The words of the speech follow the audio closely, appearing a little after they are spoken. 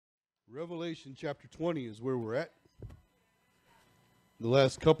Revelation chapter 20 is where we're at. The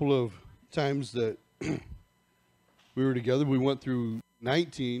last couple of times that we were together, we went through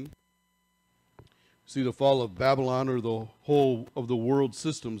 19. See the fall of Babylon, or the whole of the world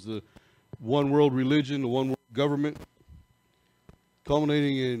systems, the one world religion, the one world government,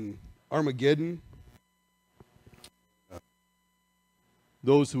 culminating in Armageddon.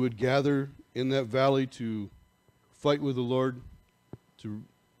 Those who would gather in that valley to fight with the Lord, to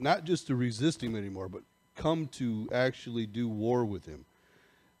not just to resist him anymore, but come to actually do war with him.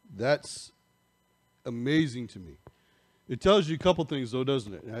 That's amazing to me. It tells you a couple things, though,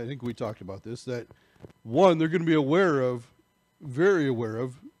 doesn't it? And I think we talked about this, that one, they're going to be very aware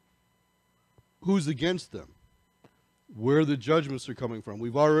of who's against them, where the judgments are coming from.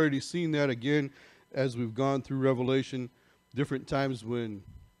 We've already seen that again as we've gone through Revelation, different times when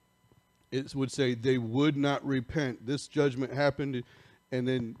it would say they would not repent. This judgment happened, and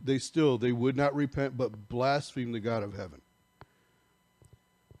then they would not repent, but blaspheme the God of heaven.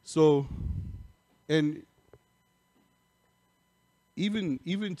 So, and even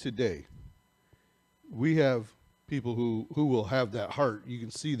today, we have people who will have that heart. You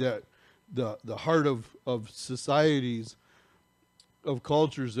can see that the heart of societies, of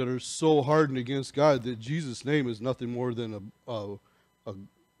cultures that are so hardened against God that Jesus' name is nothing more than a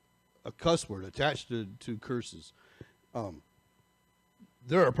cuss word attached to curses.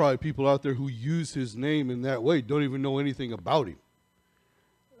 There are probably people out there who use his name in that way, don't even know anything about him.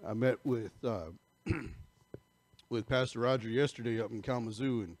 I met with Pastor Roger yesterday up in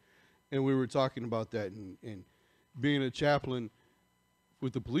Kalamazoo, and we were talking about that, and being a chaplain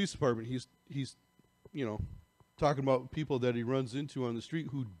with the police department, he's talking about people that he runs into on the street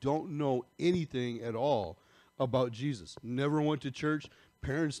who don't know anything at all about Jesus. Never went to church.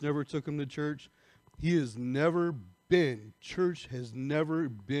 Parents never took him to church. He has never been. Church has never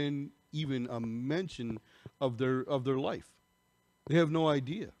been even a mention of their life. They have no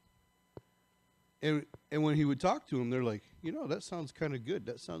idea. And when he would talk to them, they're like, that sounds kind of good.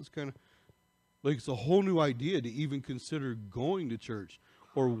 That sounds kind of like it's a whole new idea to even consider going to church,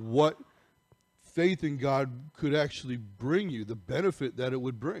 or what faith in God could actually bring you, the benefit that it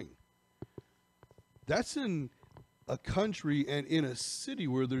would bring. That's in a country and in a city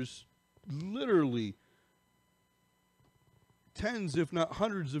where there's literally tens, if not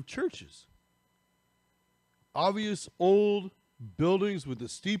hundreds, of churches. Obvious old buildings with the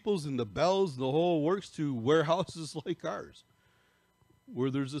steeples and the bells, the whole works, to warehouses like ours, where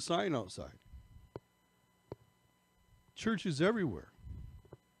there's a sign outside. Churches everywhere.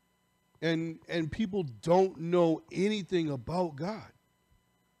 And people don't know anything about God.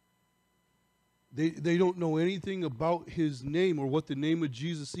 They don't know anything about his name, or what the name of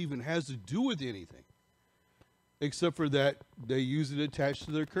Jesus even has to do with anything, except for that they use it attached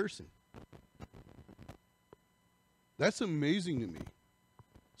to their cursing. That's amazing to me,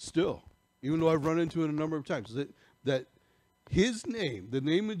 still, even though I've run into it a number of times, that his name, the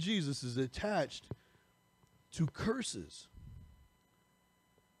name of Jesus, is attached to curses.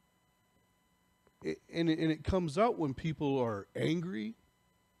 And it comes out when people are angry,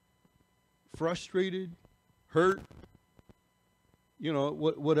 frustrated, hurt,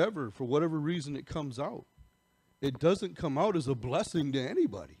 whatever, for whatever reason it comes out. It doesn't come out as a blessing to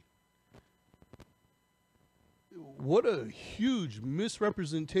anybody. What a huge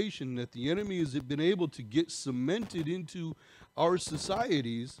misrepresentation that the enemy has been able to get cemented into our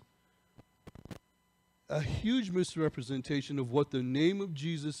societies. A huge misrepresentation of what the name of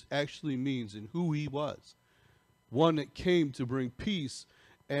Jesus actually means and who he was. One that came to bring peace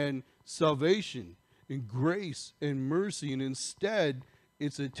and salvation and grace and mercy, and instead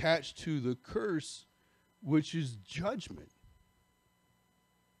it's attached to the curse, which is judgment.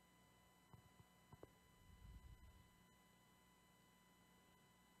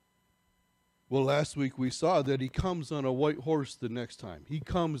 Well, last week we saw that he comes on a white horse the next time. He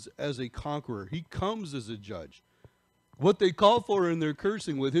comes as a conqueror. He comes as a judge. What they call for in their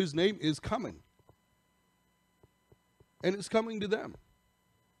cursing with his name is coming. And it's coming to them.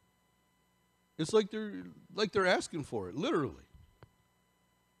 It's like they're asking for it, literally.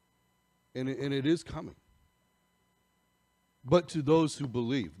 And it is coming. But to those who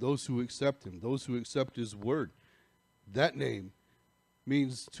believe, those who accept him, those who accept his word, that name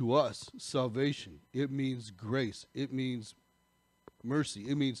means to us salvation. It means grace. It means mercy.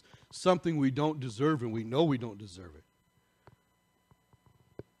 It means something we don't deserve, and we know we don't deserve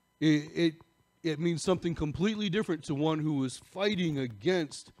it. It means something completely different to one who is fighting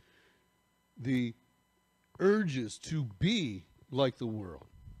against the urges to be like the world.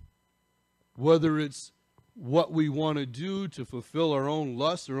 Whether it's what we want to do to fulfill our own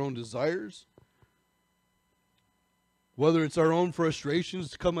lusts, our own desires. Whether it's our own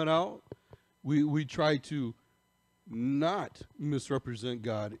frustrations coming out, we try to not misrepresent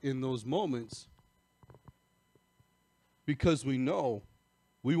God in those moments because we know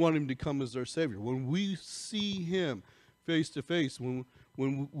we want him to come as our Savior. When we see him face to face, when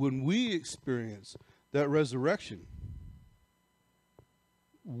we experience that resurrection,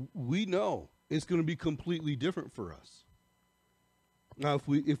 we know it's going to be completely different for us. Now,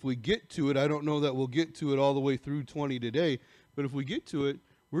 if we get to it, I don't know that we'll get to it all the way through 20 today, but if we get to it,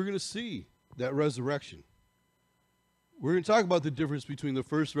 we're going to see that resurrection. We're going to talk about the difference between the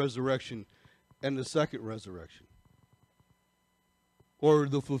first resurrection and the second resurrection, or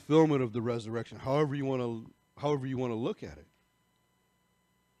the fulfillment of the resurrection, however you want to look at it.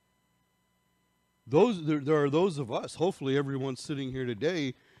 There are those of us, hopefully everyone sitting here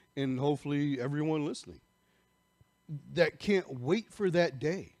today, and hopefully everyone listening, that can't wait for that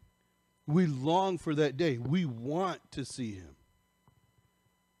day. We long for that day. We want to see him.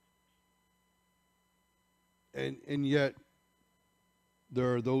 And yet,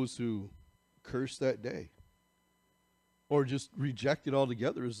 there are those who curse that day or just reject it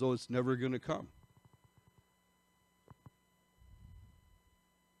altogether as though it's never going to come.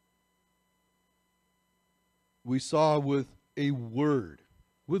 We saw with a word,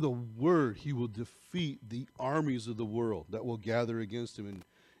 he will defeat the armies of the world that will gather against him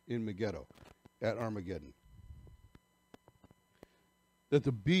in Megiddo, at Armageddon. That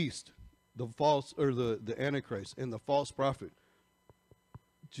the beast, the false, or the Antichrist and the false prophet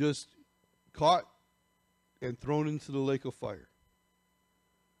just caught and thrown into the lake of fire.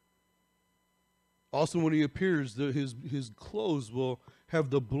 Also, when he appears, his clothes will have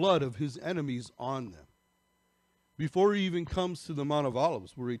the blood of his enemies on them. Before he even comes to the Mount of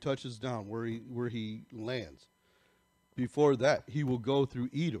Olives, where he touches down, where he lands, before that, he will go through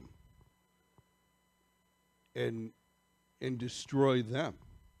Edom and destroy them.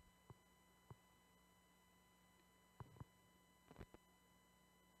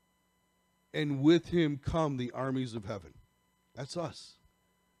 And with him come the armies of heaven. That's us,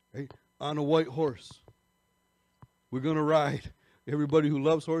 right? On a white horse. We're going to ride. Everybody who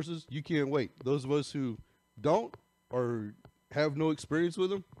loves horses, you can't wait. Those of us who don't or have no experience with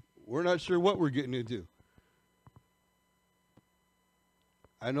them, we're not sure what we're getting into.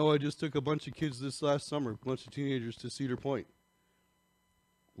 I know I just took a bunch of kids this last summer, a bunch of teenagers, to Cedar Point.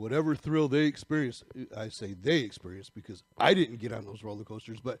 Whatever thrill they experience, I say they experience because I didn't get on those roller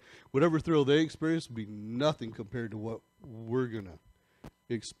coasters, but whatever thrill they experience will be nothing compared to what we're going to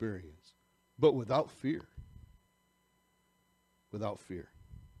experience. But without fear. Without fear.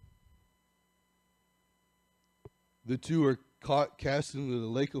 The two are cast into the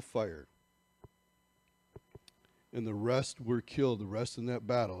lake of fire. And the rest were killed. The rest in that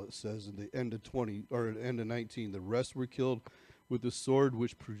battle, it says in the end of 20, or at the end of 19, the rest were killed with the sword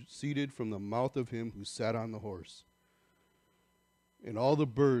which proceeded from the mouth of him who sat on the horse. And all the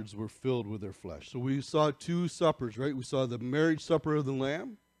birds were filled with their flesh. So we saw two suppers, right? We saw the marriage supper of the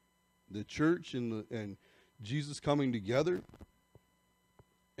Lamb, the church and Jesus coming together,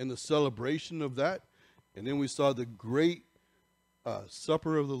 and the celebration of that. And then we saw the great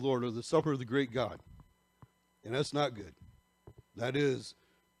supper of the Lord, or the supper of the great God. And that's not good. That is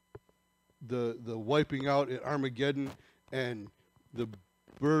the wiping out at Armageddon and the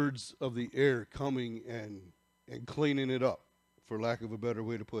birds of the air coming and cleaning it up, for lack of a better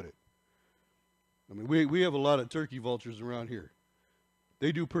way to put it. I mean, we have a lot of turkey vultures around here.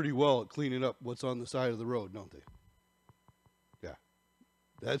 They do pretty well at cleaning up what's on the side of the road, don't they? Yeah.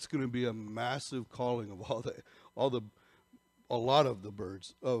 That's going to be a massive calling of a lot of the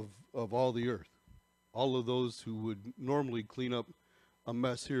birds of all the earth. All of those who would normally clean up a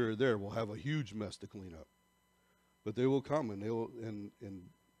mess here or there will have a huge mess to clean up. But they will come, and they will, and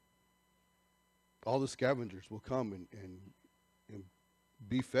all the scavengers will come and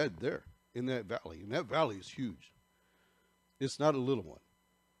be fed there in that valley. And that valley is huge. It's not a little one.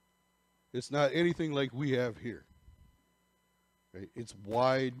 It's not anything like we have here. Right? It's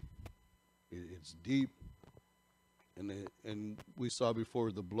wide. It's deep. And we saw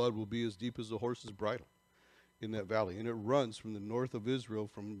before, the blood will be as deep as a horse's bridle in that valley. And it runs from the north of Israel,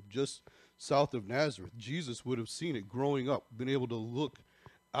 from just south of Nazareth. Jesus would have seen it growing up, been able to look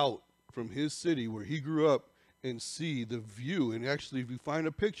out from his city where he grew up and see the view. And actually, if you find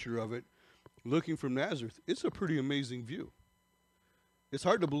a picture of it, looking from Nazareth, it's a pretty amazing view. It's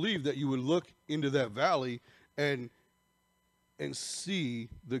hard to believe that you would look into that valley and see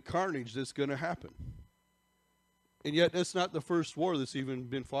the carnage that's going to happen. And yet that's not the first war that's even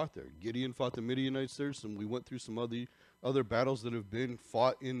been fought there. Gideon fought the Midianites there, and we went through some other battles that have been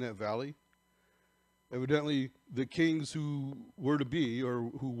fought in that valley. Evidently, the kings who were to be,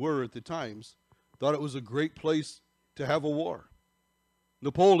 or who were at the times, thought it was a great place to have a war.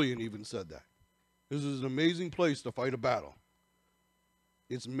 Napoleon even said that. This is an amazing place to fight a battle.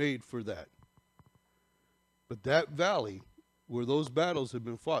 It's made for that. But that valley where those battles have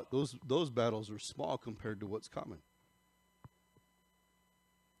been fought, those battles are small compared to what's coming.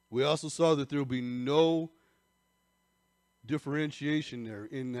 We also saw that there will be no differentiation there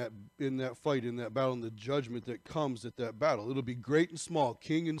in that fight, in that battle, and the judgment that comes at that battle. It'll be great and small,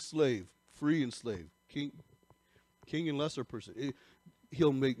 king and slave, free and slave, king and lesser person.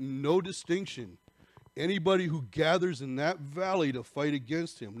 He'll make no distinction. Anybody who gathers in that valley to fight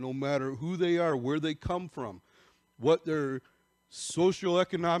against him, no matter who they are, where they come from, what their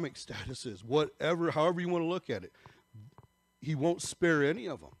socioeconomic status is, whatever, however you want to look at it, he won't spare any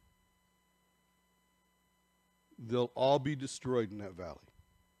of them. They'll all be destroyed in that valley.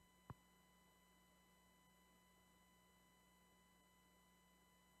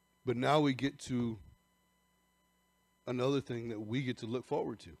 But now we get to another thing that we get to look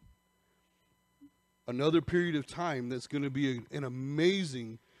forward to. Another period of time that's going to be an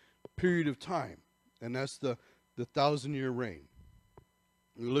amazing period of time. And that's the 1,000-year reign.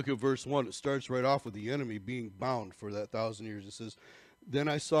 We look at verse 1. It starts right off with the enemy being bound for that 1,000 years. It says, "Then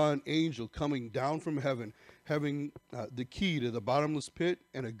I saw an angel coming down from heaven, having the key to the bottomless pit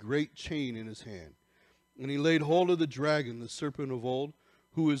and a great chain in his hand. And he laid hold of the dragon, the serpent of old,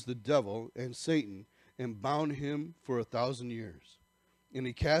 who is the devil and Satan, and bound him for 1,000 years. And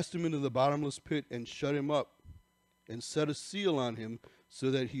he cast him into the bottomless pit and shut him up, and set a seal on him,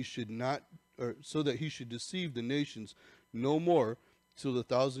 so that he should deceive the nations no more till the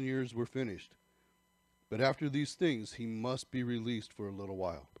 1,000 years were finished. But after these things he must be released for a little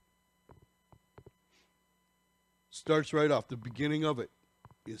while." Starts right off. The beginning of it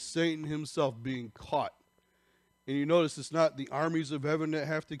is Satan himself being caught. And you notice it's not the armies of heaven that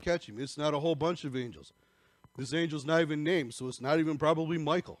have to catch him. It's not a whole bunch of angels. This angel's not even named, so it's not even probably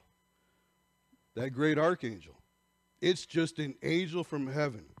Michael, that great archangel. It's just an angel from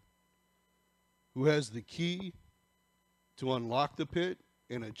heaven who has the key to unlock the pit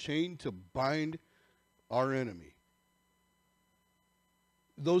and a chain to bind our enemy.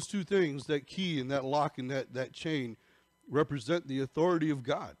 Those two things, that key and that lock and that chain, represent the authority of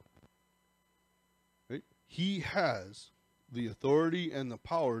God. Right? He has the authority and the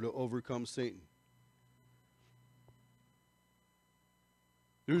power to overcome Satan.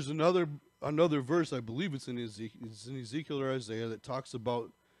 There's another verse, I believe it's in Ezekiel or Isaiah, that talks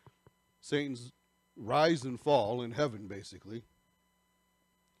about Satan's rise and fall in heaven, basically.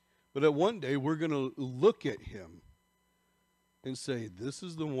 But at one day, we're going to look at him and say, this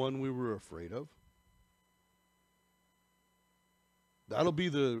is the one we were afraid of. That'll be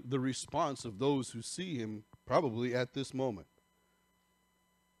the response of those who see him probably at this moment.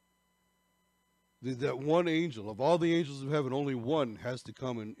 That one angel, of all the angels of heaven, only one has to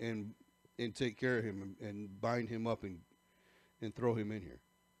come and take care of him and bind him up and throw him in here.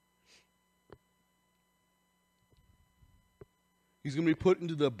 He's going to be put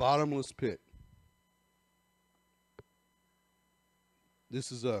into the bottomless pit.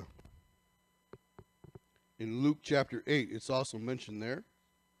 This is in Luke chapter 8. It's also mentioned there.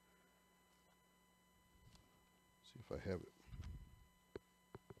 Let's see if I have it.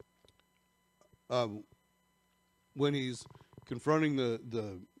 When he's confronting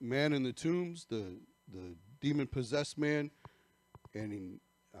the man in the tombs, the demon-possessed man, and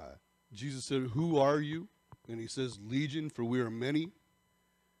Jesus said, "Who are you?" And he says, "Legion, for we are many."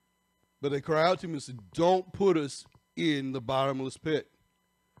 But they cry out to him and said, "Don't put us in the bottomless pit."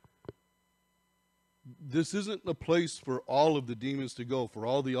 This isn't the place for all of the demons to go, for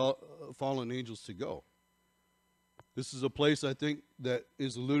all the fallen angels to go. This is a place, I think, that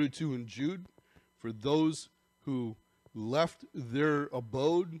is alluded to in Jude, for those who left their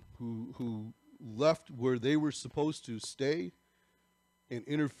abode, who left where they were supposed to stay and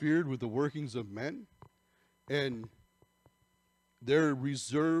interfered with the workings of men. And they're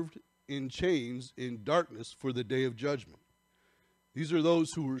reserved in chains in darkness for the day of judgment. These are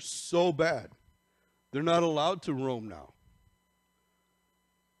those who were so bad, they're not allowed to roam now.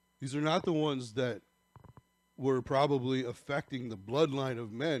 These are not the ones that were probably affecting the bloodline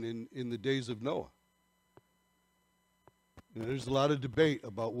of men in the days of Noah. And there's a lot of debate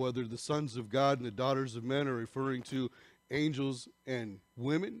about whether the sons of God and the daughters of men are referring to angels and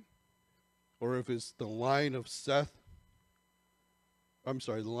women, or if it's the line of Seth I'm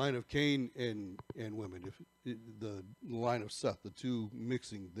sorry, the line of Cain and women, the line of Seth, the two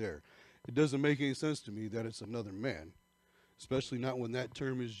mixing there. It doesn't make any sense to me that it's another man, especially not when that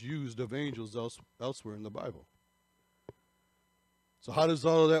term is used of angels elsewhere in the Bible. So how does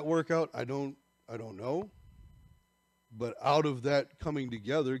all of that work out? I don't know. But out of that coming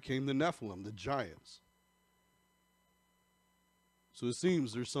together came the Nephilim, the giants. So it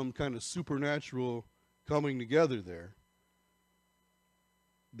seems there's some kind of supernatural coming together there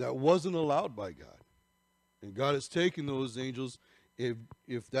that wasn't allowed by God. And God has taken those angels,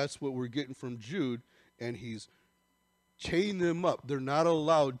 if that's what we're getting from Jude, and he's chained them up. They're not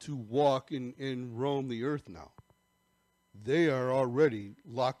allowed to walk and roam the earth now. They are already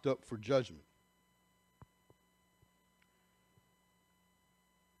locked up for judgment.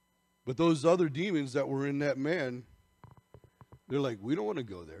 But those other demons that were in that man, they're like, we don't want to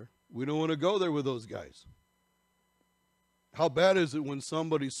go there. We don't want to go there with those guys. How bad is it when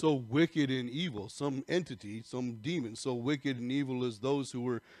somebody so wicked and evil, some entity, some demon so wicked and evil as those who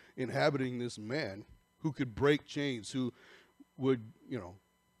were inhabiting this man, who could break chains, who would,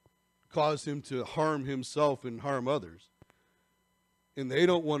 cause him to harm himself and harm others. And they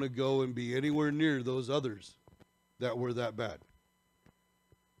don't want to go and be anywhere near those others that were that bad.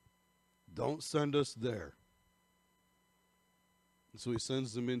 Don't send us there. And so he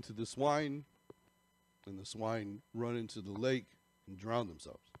sends them into the swine, and the swine run into the lake and drown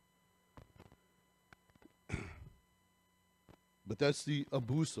themselves. But that's the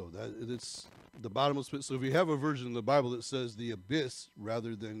abuso. It's the bottomless pit. So if you have a version of the Bible that says the abyss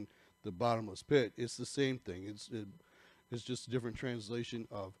rather than the bottomless pit, it's the same thing. It's just a different translation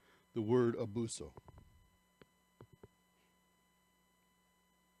of the word abuso.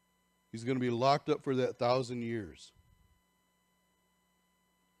 He's going to be locked up for that 1,000 years.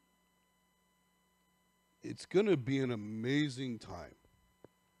 It's going to be an amazing time.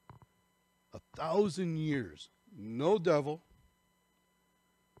 1,000 years. No devil.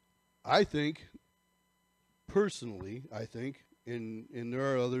 I think, personally, and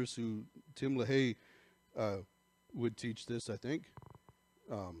there are others who, Tim LaHaye would teach this, I think,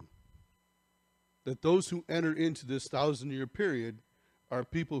 that those who enter into this 1,000-year period are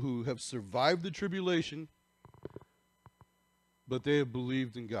people who have survived the tribulation, but they have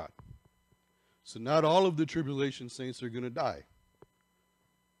believed in God. So not all of the tribulation saints are going to die.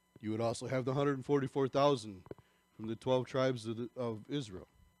 You would also have the 144,000 from the 12 tribes of Israel.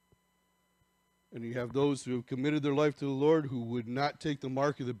 And you have those who have committed their life to the Lord, who would not take the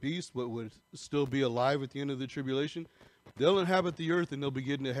mark of the beast, but would still be alive at the end of the tribulation. They'll inhabit the earth, and they'll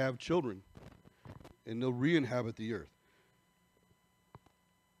begin to have children. And they'll re-inhabit the earth.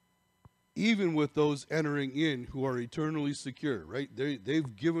 Even with those entering in who are eternally secure, right?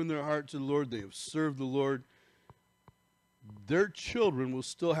 They've given their heart to the Lord. They have served the Lord. Their children will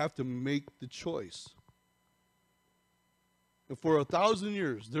still have to make the choice. And for 1,000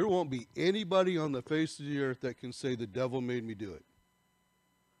 years, there won't be anybody on the face of the earth that can say the devil made me do it.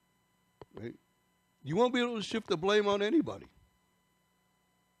 Right? You won't be able to shift the blame on anybody.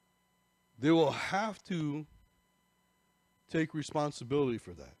 They will have to take responsibility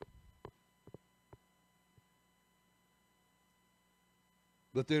for that.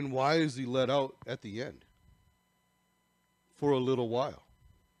 But then why is he let out at the end? For a little while.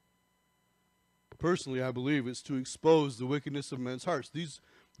 Personally, I believe it's to expose the wickedness of men's hearts. These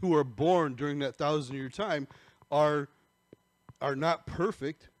who are born during that 1,000-year time are not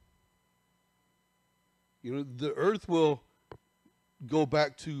perfect. The earth will go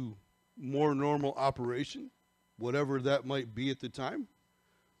back to more normal operation, whatever that might be at the time.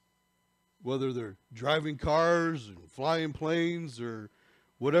 Whether they're driving cars and flying planes or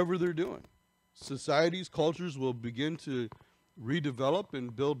whatever they're doing. Societies, cultures will begin to redevelop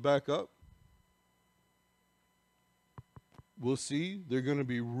and build back up. We'll see they're going to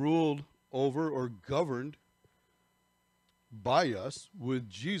be ruled over or governed by us, with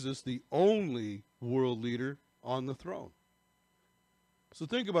Jesus, the only world leader, on the throne. So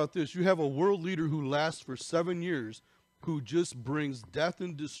think about this. You have a world leader who lasts for 7 years, who just brings death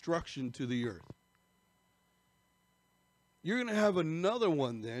and destruction to the earth. You're going to have another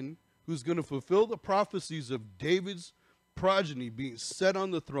one then who's going to fulfill the prophecies of David's progeny being set on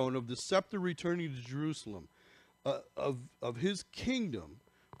the throne, of the scepter returning to Jerusalem, of his kingdom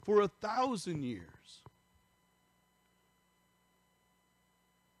for 1,000 years.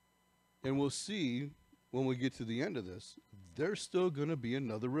 And we'll see when we get to the end of this, there's still going to be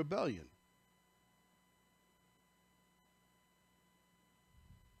another rebellion.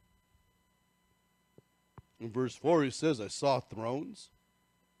 In verse 4, he says, I saw thrones,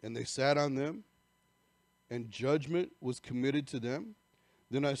 and they sat on them, and judgment was committed to them.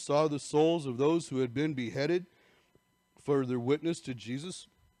 Then I saw the souls of those who had been beheaded for their witness to Jesus,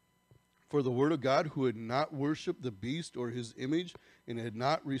 for the word of God, who had not worshipped the beast or his image, and had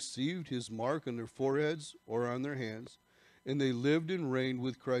not received his mark on their foreheads or on their hands. And they lived and reigned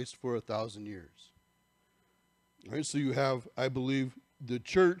with Christ for 1,000 years. All right, so you have, I believe, the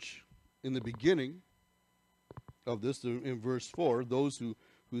church in the beginning of this, in verse 4, those who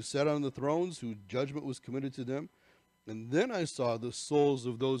sat on the thrones, whose judgment was committed to them. And then I saw the souls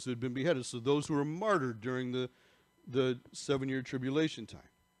of those who had been beheaded, so those who were martyred during the 7-year tribulation time.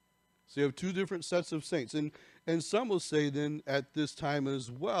 So you have two different sets of saints. And some will say then at this time as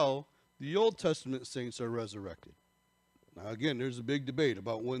well, the Old Testament saints are resurrected. Now again, there's a big debate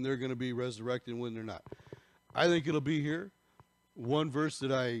about when they're going to be resurrected and when they're not. I think it'll be here. One verse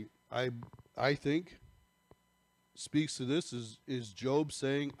that I think speaks to this is Job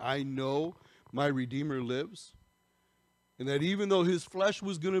saying, I know my Redeemer lives. And that even though his flesh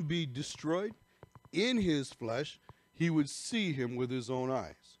was going to be destroyed, in his flesh, he would see him with his own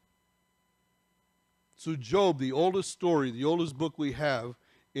eyes. So Job, the oldest story, the oldest book we have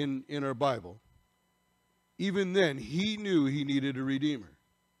in our Bible, even then, he knew he needed a Redeemer.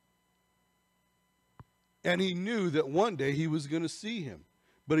 And he knew that one day he was going to see him.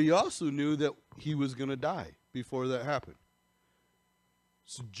 But he also knew that he was going to die before that happened.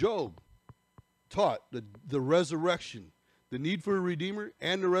 So Job taught the resurrection, the need for a Redeemer,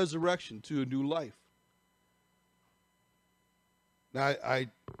 and the resurrection to a new life. Now,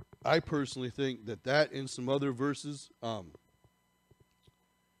 I personally think that and some other verses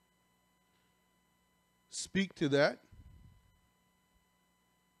speak to that.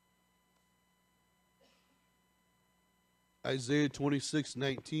 Isaiah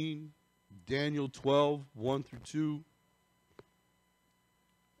 26:19, Daniel 12:1 through 2,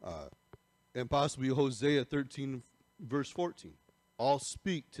 and possibly Hosea 13 verse 14, all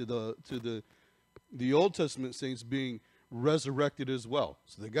speak to the Old Testament saints being resurrected as well.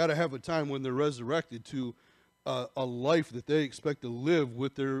 So they got to have a time when they're resurrected to a life that they expect to live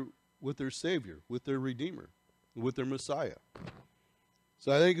with their Savior, with their Redeemer, with their Messiah.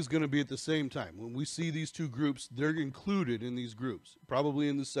 So I think it's going to be at the same time. When we see these two groups, they're included in these groups, probably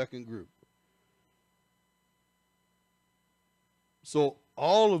in the second group. So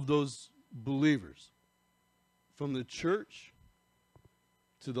all of those believers, from the church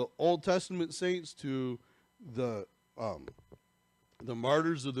to the Old Testament saints to the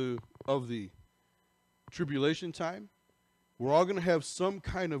martyrs of the tribulation time, we're all going to have some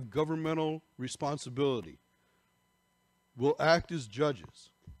kind of governmental responsibility. We'll act as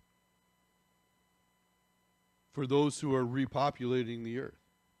judges for those who are repopulating the earth.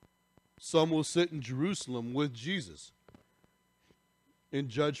 Some will sit in Jerusalem with Jesus and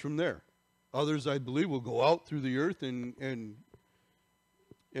judge from there. Others, I believe, will go out through the earth and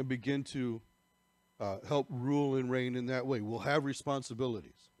begin to help rule and reign in that way. We'll have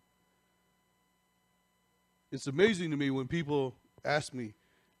responsibilities. It's amazing to me when people ask me,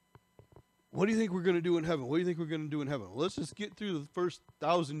 what do you think we're going to do in heaven? What do you think we're going to do in heaven? Well, let's just get through the first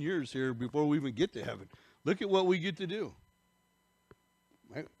 1,000 years here before we even get to heaven. Look at what we get to do.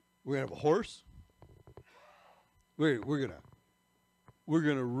 Right? We're going to have a horse. We're going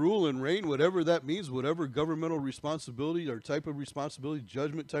to rule and reign, whatever that means, whatever governmental responsibility or type of responsibility,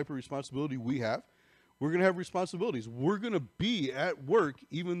 judgment type of responsibility we have. We're going to have responsibilities. We're going to be at work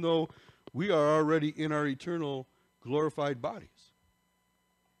even though we are already in our eternal glorified bodies.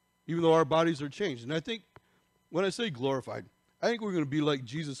 Even though our bodies are changed. And I think, when I say glorified, I think we're going to be like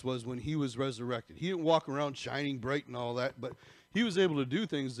Jesus was when he was resurrected. He didn't walk around shining bright and all that, but he was able to do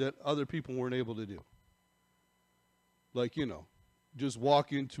things that other people weren't able to do. Like, just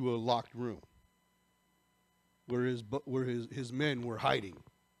walk into a locked room where his men were hiding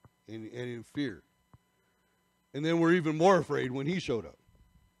and in fear. And then we're even more afraid when he showed up.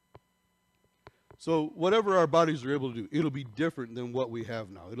 So whatever our bodies are able to do, it'll be different than what we have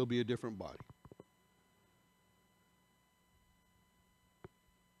now. It'll be a different body.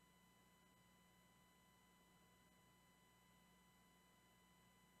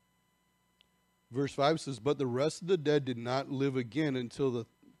 Verse 5 says, but the rest of the dead did not live again until the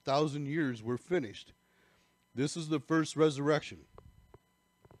 1,000 years were finished. This is the first resurrection.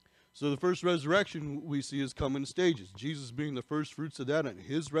 So the first resurrection we see is come in stages. Jesus being the first fruits of that and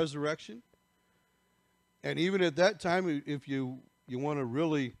his resurrection. And even at that time, if you want to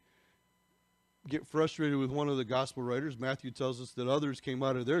really get frustrated with one of the gospel writers, Matthew tells us that others came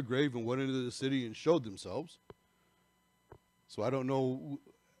out of their grave and went into the city and showed themselves. So I don't know.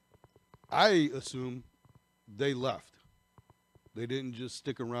 I assume they left. They didn't just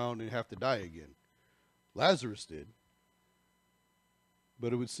stick around and have to die again. Lazarus did.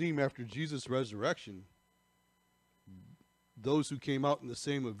 But it would seem after Jesus' resurrection, those who came out in the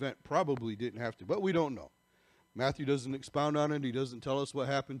same event probably didn't have to, but we don't know. Matthew doesn't expound on it. He doesn't tell us what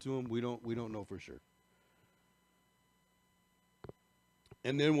happened to him. We don't know for sure.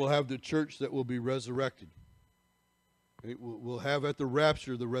 And then we'll have the church that will be resurrected. We'll have at the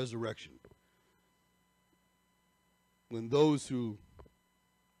rapture the resurrection. When those who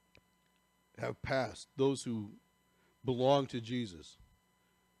have passed, those who belong to Jesus,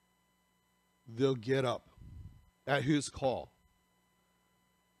 they'll get up at his call.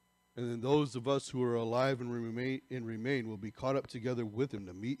 And then those of us who are alive and remain will be caught up together with him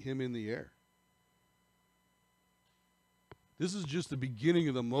to meet him in the air. This is just the beginning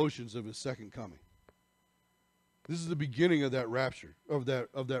of the motions of his second coming. This is the beginning of that rapture, of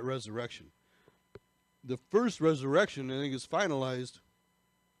that resurrection. The first resurrection, I think, is finalized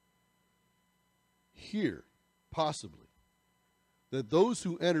here, possibly. That those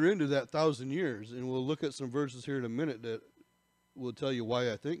who enter into that 1,000 years, and we'll look at some verses here in a minute that will tell you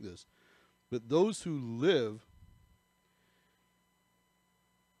why I think this, but those who live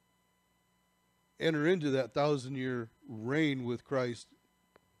enter into that 1,000-year reign with Christ,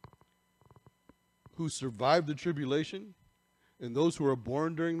 who survive the tribulation, and those who are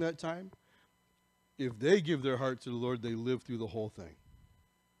born during that time, if they give their heart to the Lord, they live through the whole thing.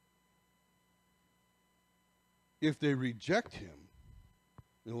 If they reject him,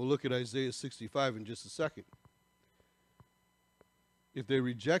 and we'll look at Isaiah 65 in just a second. If they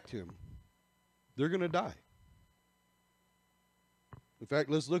reject him, they're going to die. In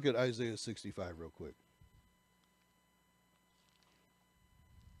fact, let's look at Isaiah 65 real quick.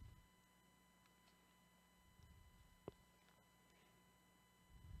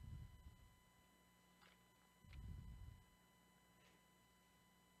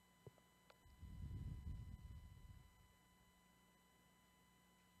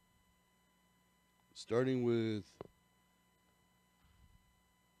 Starting with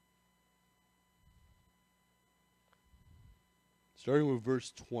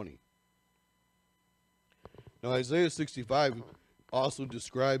verse 20. Now, Isaiah 65 also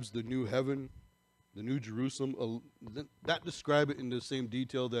describes the new heaven, the new Jerusalem. Not describe it in the same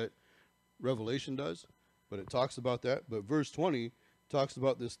detail that Revelation does, but it talks about that. But verse 20 talks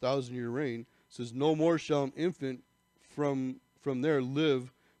about this 1,000-year reign. It says, "No more shall an infant from there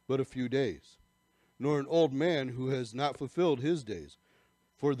live but a few days, nor an old man who has not fulfilled his days.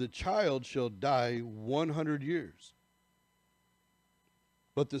 For the child shall die 100 years.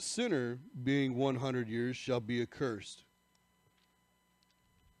 But the sinner, being 100 years, shall be accursed.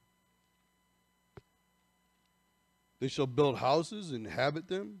 They shall build houses and inhabit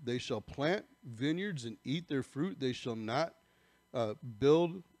them. They shall plant vineyards and eat their fruit. They shall not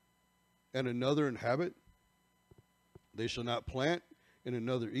build and another inhabit. They shall not plant and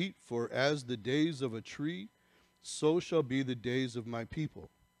another eat. For as the days of a tree, so shall be the days of my people.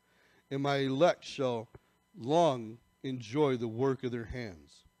 And my elect shall long enjoy the work of their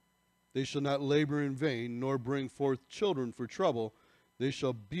hands. They shall not labor in vain, nor bring forth children for trouble. They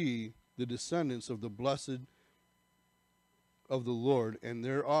shall be the descendants of the blessed of the Lord, and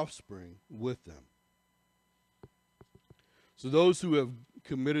their offspring with them." So those who have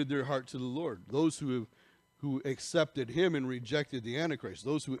committed their heart to the Lord, those who accepted him and rejected the Antichrist,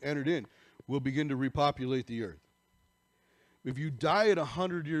 those who entered in, will begin to repopulate the earth. If you die at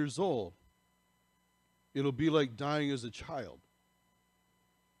 100 years old, it'll be like dying as a child.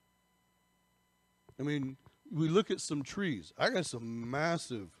 I mean, we look at some trees. I got some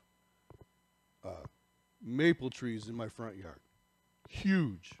massive maple trees in my front yard.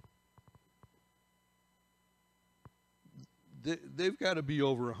 Huge. They've got to be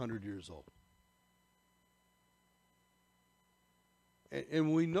over 100 years old.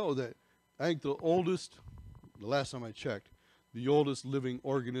 And we know that, I think the last time I checked, the oldest living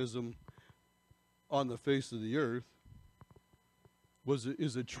organism on the face of the earth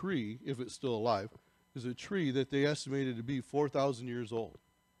is a tree, if it's still alive, is a tree that they estimated to be 4,000 years old.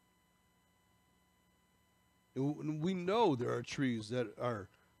 And we know there are trees that are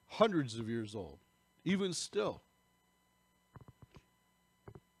hundreds of years old, even still.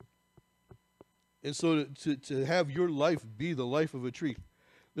 And so to have your life be the life of a tree.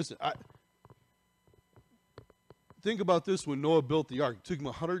 Listen, think about this when Noah built the ark. It took him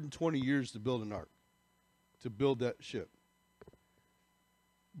 120 years to build an ark, to build that ship.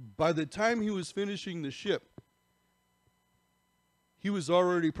 By the time he was finishing the ship, he was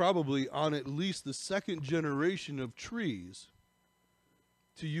already probably on at least the second generation of trees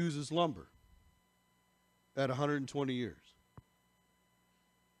to use as lumber at 120 years.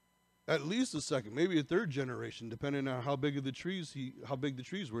 at least a second, maybe a third generation, depending on how big the trees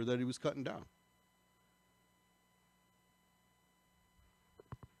were that he was cutting down.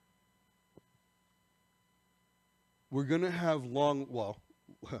 We're going to have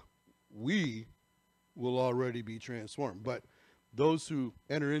we will already be transformed, but those who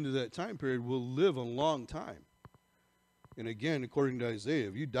enter into that time period will live a long time. And again, according to Isaiah,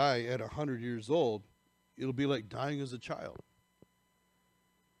 if you die at 100 years old, it'll be like dying as a child.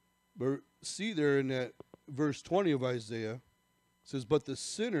 But see there in that verse 20 of Isaiah, it says, but the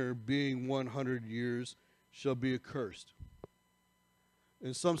sinner being 100 years shall be accursed.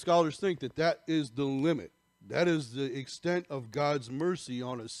 And some scholars think that that is the limit. That is the extent of God's mercy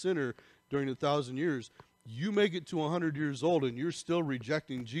on a sinner during 1,000 years. You make it to 100 years old and you're still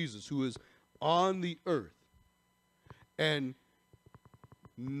rejecting Jesus, who is on the earth. And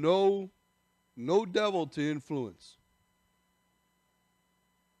no devil to influence.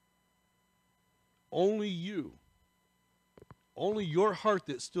 Only you. Only your heart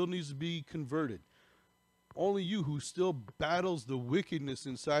that still needs to be converted. Only you who still battles the wickedness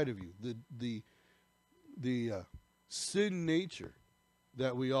inside of you. The sin nature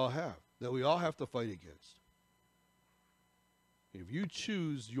that we all have to fight against. If you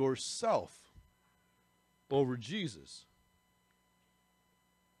choose yourself over Jesus,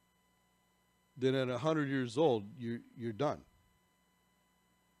 then at 100 years old, you're done.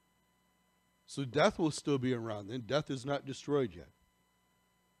 So death will still be around then. Death is not destroyed yet.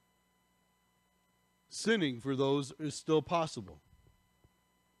 Sinning for those is still possible.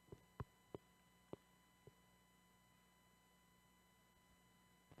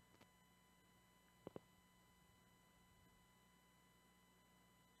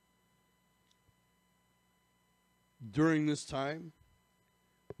 During this time,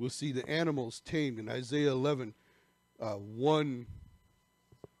 we'll see the animals tamed in Isaiah 11, 1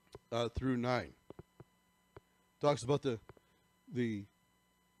 through 9. Talks about the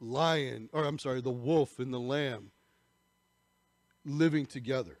lion, or I'm sorry, the wolf and the lamb living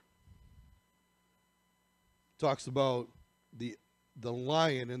together. Talks about the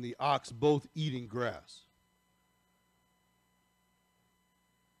lion and the ox both eating grass.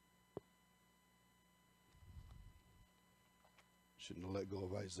 Shouldn't have let go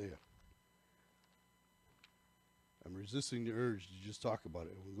of Isaiah. I'm resisting the urge to just talk about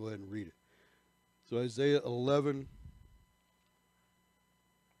it. We'll go ahead and read it. So Isaiah 11,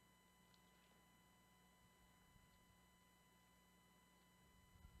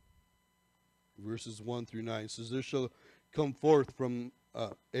 verses 1 through 9 says, there shall come forth from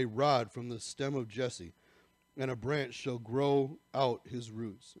a rod from the stem of Jesse, and a branch shall grow out his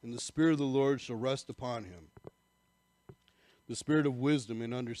roots, and the Spirit of the Lord shall rest upon him. The Spirit of wisdom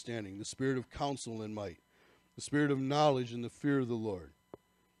and understanding, the Spirit of counsel and might, the Spirit of knowledge and the fear of the Lord.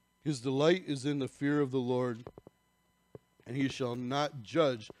 His delight is in the fear of the Lord, and he shall not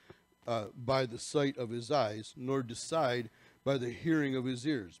judge by the sight of his eyes, nor decide by the hearing of his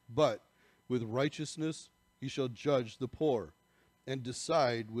ears, but with righteousness he shall judge the poor, and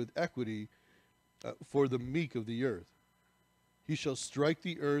decide with equity for the meek of the earth. He shall strike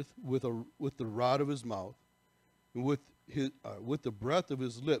the earth with the rod of his mouth, and with the breath of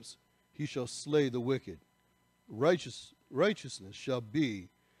his lips he shall slay the wicked. Righteousness shall be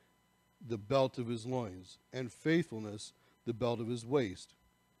the belt of his loins, and faithfulness the belt of his waist.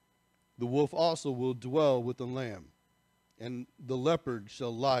 The wolf also will dwell with the lamb, and the leopard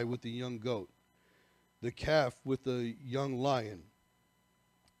shall lie with the young goat, the calf with the young lion,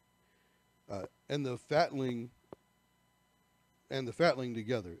 and the fatling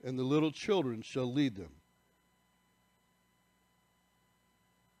together, and the little children shall lead them.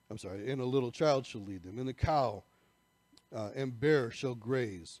 And a little child shall lead them, and the cow and bear shall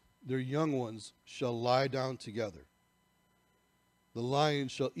graze. Their young ones shall lie down together. The lion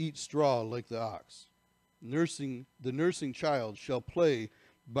shall eat straw like the ox. The nursing child shall play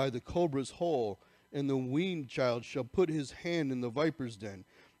by the cobra's hole, and the weaned child shall put his hand in the viper's den.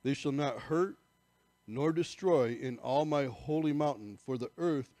 They shall not hurt nor destroy in all my holy mountain, for the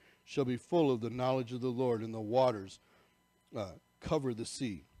earth shall be full of the knowledge of the Lord, and the waters cover the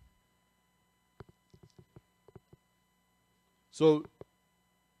sea. So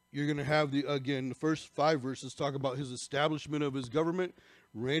you're going to have the first 5 verses talk about his establishment of his government,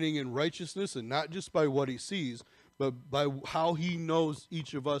 reigning in righteousness, and not just by what he sees, but by how he knows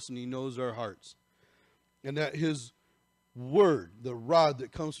each of us and he knows our hearts. And that his word, the rod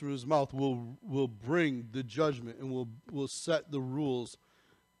that comes from his mouth, will bring the judgment and will set the rules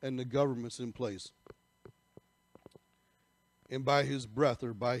and the governments in place. And by his breath,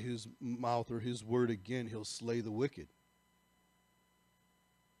 or by his mouth, or his word again, he'll slay the wicked.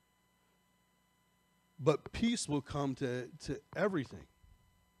 But peace will come to everything.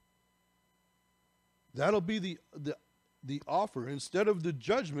 That'll be the offer. Instead of the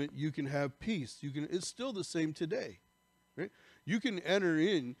judgment, you can have peace. It's still the same today. Right? You can enter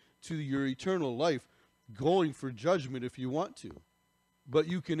into your eternal life going for judgment if you want to. But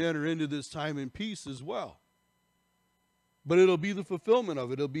you can enter into this time in peace as well. But it'll be the fulfillment of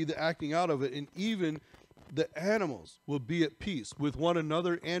it. It'll be the acting out of it. And even the animals will be at peace with one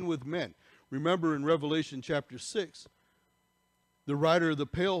another and with men. Remember in Revelation chapter 6, the rider of the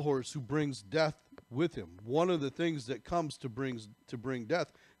pale horse who brings death with him. One of the things that comes to bring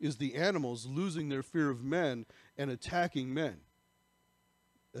death is the animals losing their fear of men and attacking men,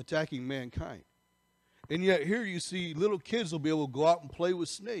 attacking mankind. And yet here you see little kids will be able to go out and play with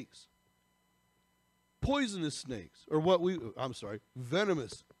snakes. Poisonous snakes, or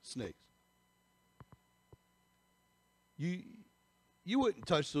venomous snakes. You wouldn't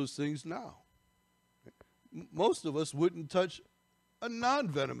touch those things now. Most of us wouldn't touch a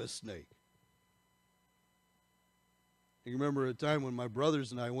non-venomous snake. You remember a time when my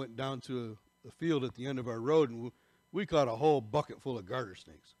brothers and I went down to a field at the end of our road, and we caught a whole bucket full of garter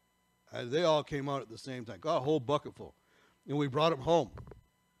snakes. They all came out at the same time, caught a whole bucket full. And we brought them home.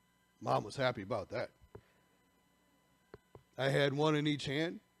 Mom was happy about that. I had one in each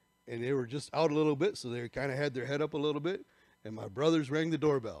hand, and they were just out a little bit, so they kind of had their head up a little bit, and my brothers rang the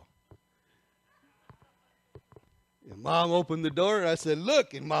doorbell. And Mom opened the door, and I said,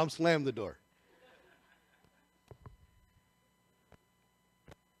 "Look," and Mom slammed the door.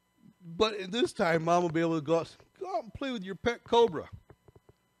 But at this time, Mom will be able to go out and play with your pet cobra.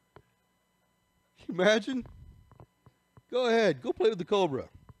 Can you imagine? Go ahead, go play with the cobra.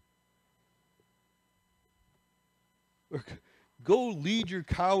 Or go lead your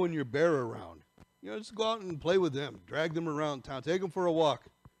cow and your bear around. Just go out and play with them. Drag them around town. Take them for a walk.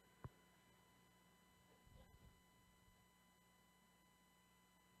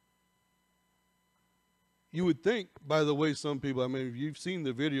 You would think, by the way, some people, if you've seen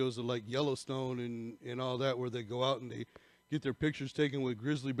the videos of like Yellowstone and all that, where they go out and they get their pictures taken with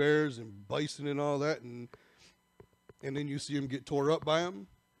grizzly bears and bison and all that, and then you see them get tore up by them.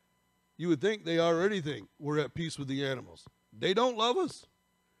 You would think they already think we're at peace with the animals. They don't love us.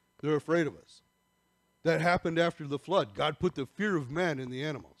 They're afraid of us. That happened after the flood. God put the fear of man in the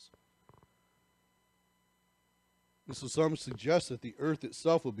animals. And so some suggest that the earth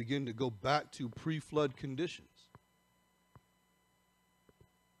itself will begin to go back to pre-flood conditions,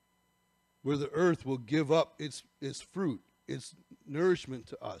 where the earth will give up its fruit, its nourishment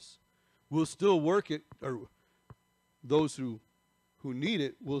to us. We'll still work it, or those who need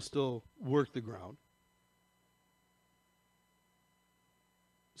it will still work the ground,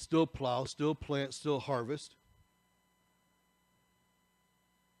 still plow, still plant, still harvest.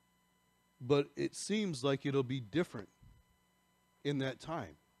 But it seems like it'll be different in that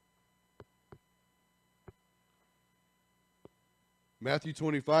time. Matthew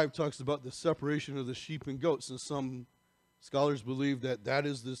 25 talks about the separation of the sheep and goats, and some scholars believe that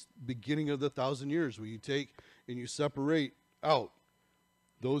is this beginning of the 1,000 years, where you take and you separate out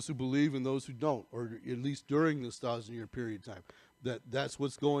those who believe and those who don't, or at least during this 1,000-year period of time. That's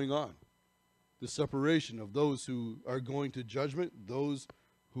what's going on. The separation of those who are going to judgment, those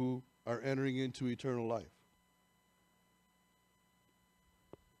who are entering into eternal life.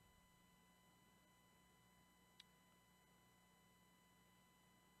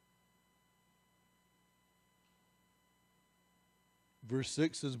 Verse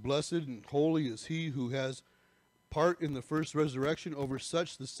 6 says, "Blessed and holy is he who has part in the first resurrection. Over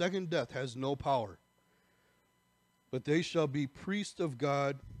such the second death has no power. But they shall be priests of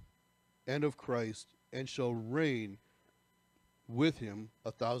God and of Christ, and shall reign with him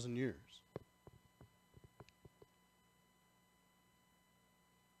 1,000 years."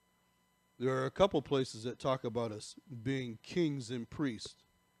 There are a couple places that talk about us being kings and priests.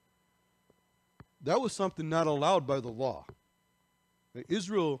 That was something not allowed by the law. In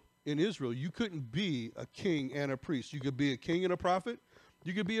Israel, you couldn't be a king and a priest. You could be a king and a prophet.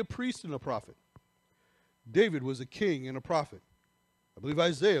 You could be a priest and a prophet. David was a king and a prophet. I believe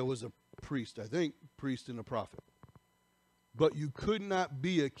Isaiah was a priest, priest and a prophet. But you could not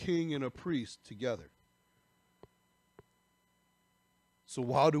be a king and a priest together.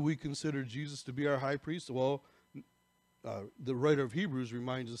 So how do we consider Jesus to be our high priest? Well, the writer of Hebrews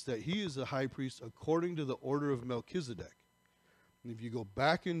reminds us that he is a high priest according to the order of Melchizedek. And if you go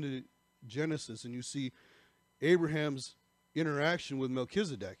back into Genesis and you see Abraham's interaction with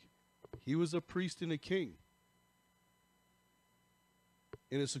Melchizedek, he was a priest and a king.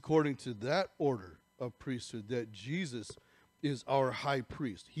 And it's according to that order of priesthood that Jesus is our high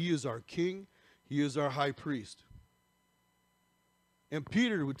priest. He is our king. He is our high priest. And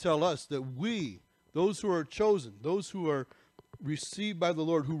Peter would tell us that we, those who are chosen, those who are received by the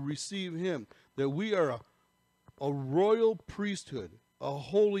Lord, who receive him, that we are a royal priesthood, a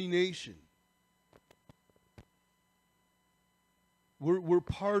holy nation. We're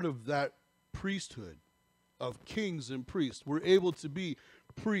part of that priesthood of kings and priests. We're able to be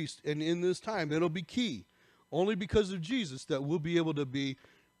priests, and in this time, it'll be key. Only because of Jesus that we'll be able to be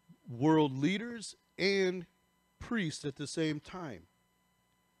world leaders and priests at the same time.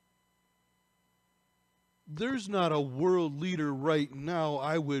 There's not a world leader right now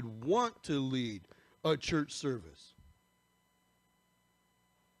I would want to lead a church service.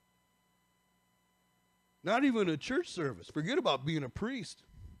 Not even a church service. Forget about being a priest.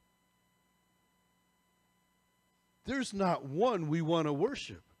 There's not one we want to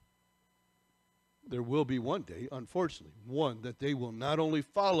worship. There will be one day, unfortunately, one that they will not only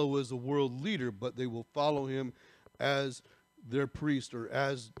follow as a world leader, but they will follow him as their priest or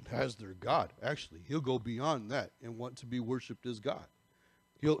as their God. Actually, he'll go beyond that and want to be worshipped as God.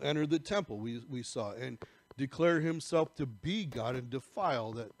 He'll enter the temple, we saw, and declare himself to be God and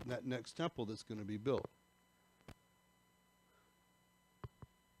defile that next temple that's going to be built.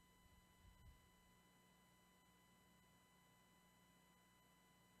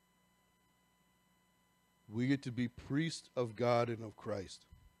 We get to be priests of God and of Christ.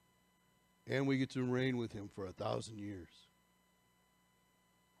 And we get to reign with him for 1,000 years.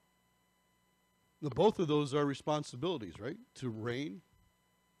 Both of those are responsibilities, right? To reign,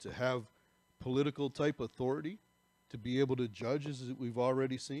 to have political type authority, to be able to judge, as we've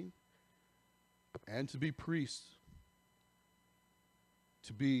already seen, and to be priests,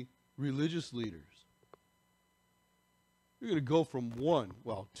 to be religious leaders. You're going to go from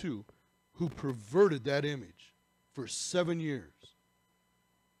two, who perverted that image for 7 years,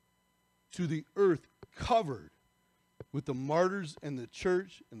 to the earth covered with the martyrs and the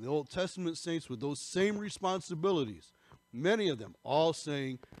church and the Old Testament saints with those same responsibilities. Many of them all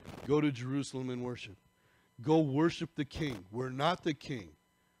saying, go to Jerusalem and worship. Go worship the king. We're not the king.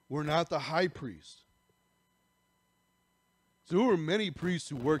 We're not the high priest. So there were many priests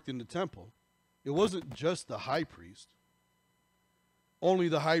who worked in the temple. It wasn't just the high priest. Only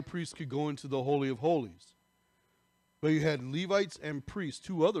the high priest could go into the Holy of Holies. But you had Levites and priests,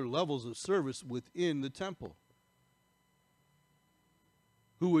 two other levels of service within the temple,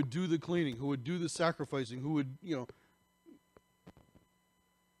 who would do the cleaning, who would do the sacrificing, who would,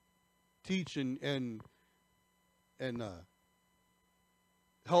 teach and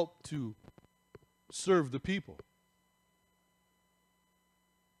help to serve the people.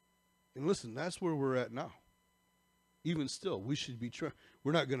 And listen, that's where we're at now. Even still, we should be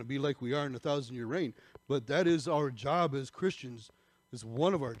we're not going to be like we are in 1,000-year reign, but that is our job as Christians, is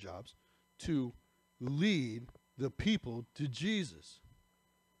one of our jobs, to lead the people to Jesus,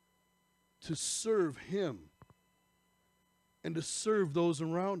 to serve him, and to serve those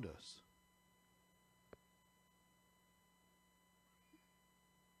around us.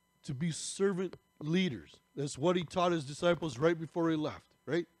 To be servant leaders. That's what he taught his disciples right before he left,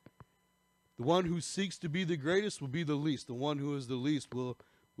 right? The one who seeks to be the greatest will be the least. The one who is the least will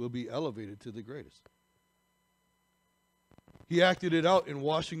be elevated to the greatest. He acted it out in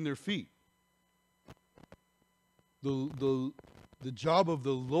washing their feet. The job of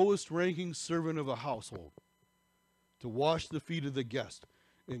the lowest ranking servant of a household, to wash the feet of the guest.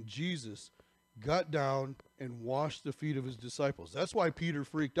 And Jesus got down and washed the feet of his disciples. That's why Peter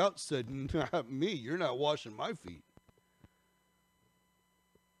freaked out and said, not me, you're not washing my feet.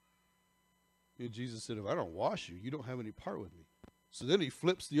 And Jesus said, if I don't wash you, you don't have any part with me. So then he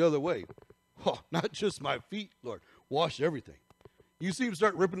flips the other way. Oh, not just my feet, Lord. Wash everything. You see him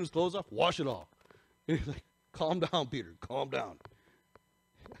start ripping his clothes off? Wash it all. And he's like, calm down, Peter. Calm down.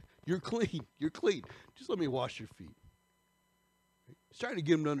 You're clean. You're clean. Just let me wash your feet. He's trying to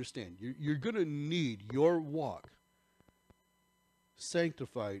get him to understand. You're going to need your walk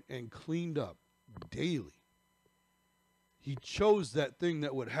sanctified and cleaned up daily. He chose that thing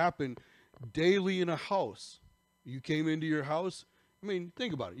that would happen daily in a house. You came into your house. I mean,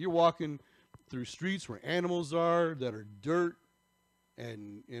 think about it. You're walking through streets where animals are, that are dirt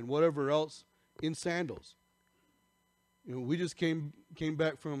and whatever else, in sandals. We just came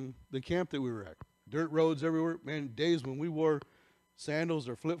back from the camp that we were at. Dirt roads everywhere. Man, days when we wore sandals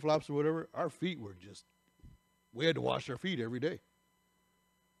or flip-flops or whatever, our feet were just, we had to wash our feet every day.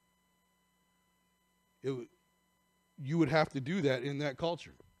 You would have to do that in that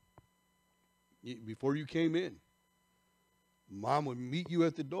culture. Before you came in, mom would meet you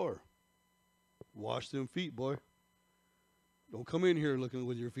at the door. Wash them feet, boy. Don't come in here looking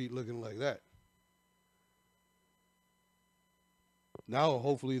with your feet looking like that. Now,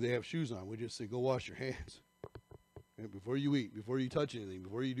 hopefully, they have shoes on. We just say, go wash your hands. And before you eat, before you touch anything,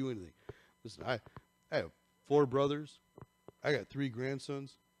 before you do anything. Listen, I have 4 brothers. I got 3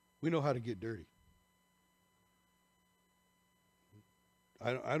 grandsons. We know how to get dirty.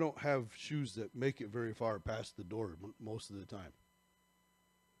 I don't have shoes that make it very far past the door most of the time.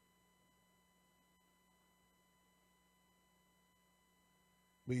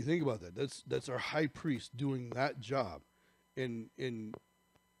 But you think about that. That's our high priest doing that job, in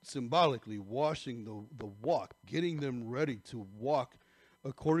symbolically washing the walk, getting them ready to walk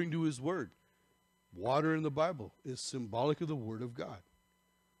according to his word. Water in the Bible is symbolic of the word of God.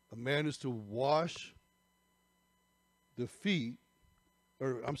 A man is to wash the feet,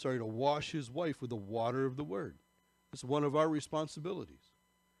 to wash his wife with the water of the word. It's one of our responsibilities.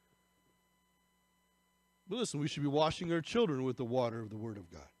 But listen, we should be washing our children with the water of the word of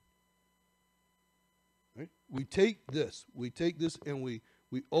God. Right? We take this and we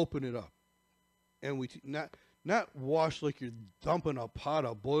open it up. And we not wash like you're dumping a pot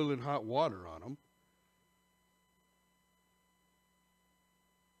of boiling hot water on them.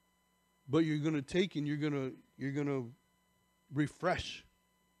 But you're going to take and you're going to refresh,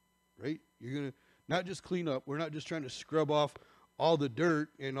 right? You're going to not just clean up. We're not just trying to scrub off all the dirt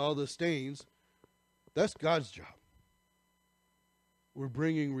and all the stains. That's God's job. We're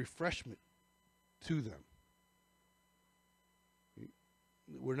bringing refreshment to them.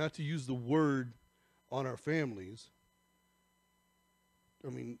 We're not to use the word on our families. I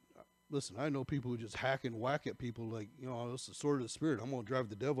mean, listen, I know people who just hack and whack at people like, it's the sword of the Spirit. I'm going to drive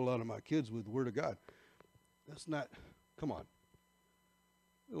the devil out of my kids with the word of God. That's not, come on.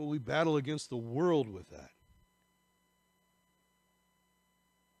 We battle against the world with that.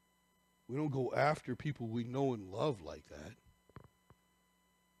 We don't go after people we know and love like that.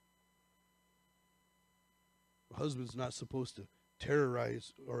 A husband's not supposed to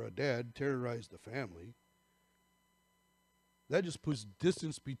terrorize, or a dad terrorize the family. That just puts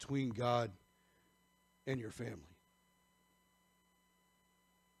distance between God and your family.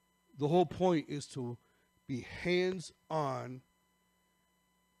 The whole point is to be hands-on,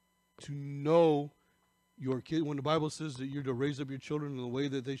 to know your kid. When the Bible says that you're to raise up your children in the way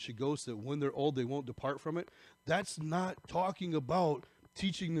that they should go, so that when they're old they won't depart from it, that's not talking about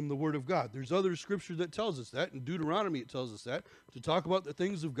teaching them the word of God. There's other scripture that tells us that. In Deuteronomy it tells us that, to talk about the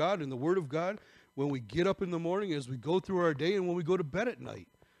things of God and the word of God when we get up in the morning, as we go through our day, and when we go to bed at night,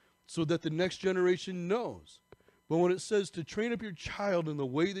 so that the next generation knows. But when it says to train up your child in the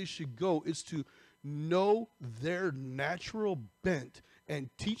way they should go, it's to know their natural bent and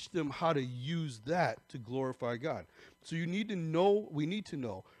teach them how to use that to glorify God. So we need to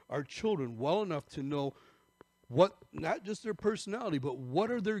know our children well enough to know what, not just their personality, but what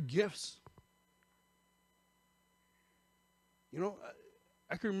are their gifts.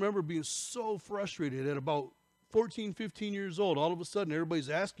 I can remember being so frustrated at about 14, 15 years old. All of a sudden, everybody's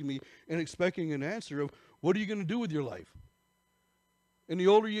asking me and expecting an answer of, what are you going to do with your life? And the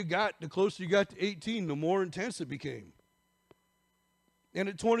older you got, the closer you got to 18, the more intense it became. And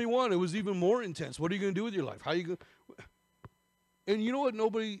at 21, it was even more intense. What are you going to do with your life? How are you going? And you know what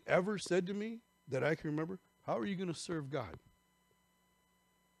nobody ever said to me that I can remember? How are you going to serve God?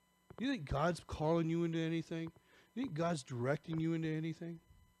 You think God's calling you into anything? You think God's directing you into anything?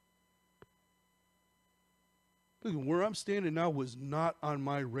 Look, where I'm standing now was not on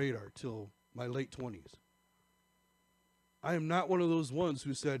my radar till my late 20s. I am not one of those ones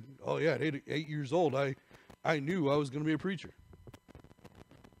who said, oh yeah, at 8 years old, I knew I was going to be a preacher.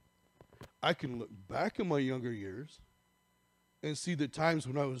 I can look back in my younger years and see the times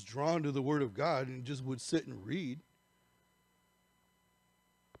when I was drawn to the Word of God and just would sit and read.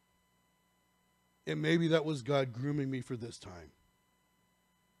 And maybe that was God grooming me for this time.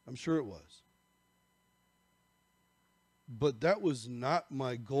 I'm sure it was. But that was not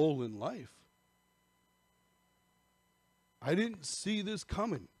my goal in life. I didn't see this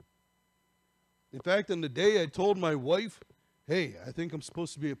coming. In fact, on the day I told my wife, hey, I think I'm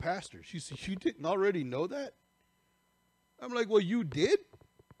supposed to be a pastor, she said, you didn't already know that? I'm like, well, you did?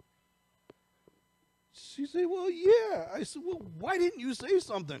 She said, well, yeah. I said, well, why didn't you say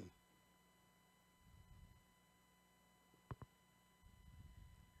something?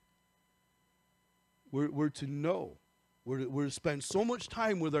 We're to know. We're to spend so much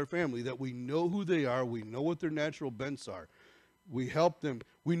time with our family that we know who they are. We know what their natural bents are. We help them.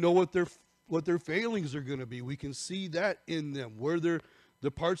 We know what their failings are going to be. We can see that in them, where they're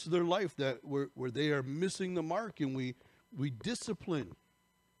the parts of their life that where they are missing the mark, and we discipline.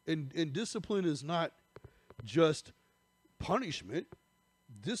 And discipline is not just punishment.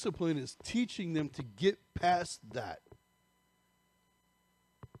 Discipline is teaching them to get past that.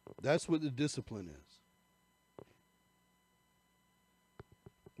 That's what the discipline is.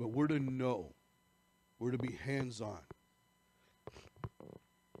 But we're to know. We're to be hands-on.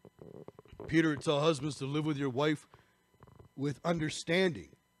 Peter would tell husbands to live with your wife with understanding.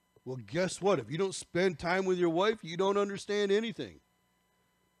 Well, guess what? If you don't spend time with your wife, you don't understand anything.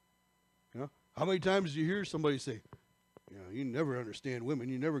 You know? How many times do you hear somebody say, you know, you never understand women.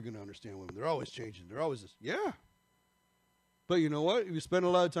 You're never going to understand women. They're always changing. They're always this. Yeah. But you know what? If you spend a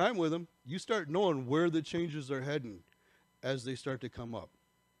lot of time with them, you start knowing where the changes are heading as they start to come up.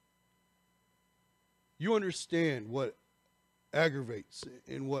 You understand what aggravates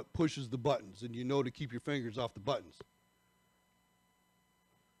and what pushes the buttons, and you know to keep your fingers off the buttons.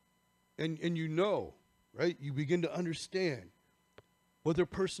 And you know, right? You begin to understand what their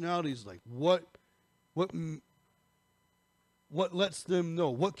personality is like. What lets them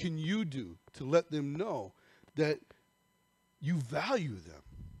know? What can you do to let them know that you value them?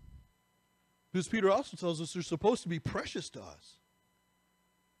 Because Peter also tells us they're supposed to be precious to us.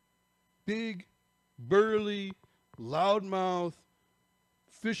 Big, burly, loudmouth,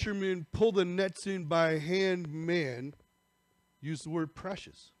 fishermen, pull the nets in by hand man, use the word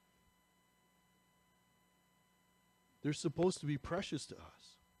precious. They're supposed to be precious to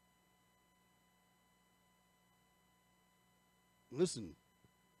us. Listen.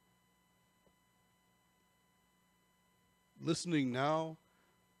 Listening now,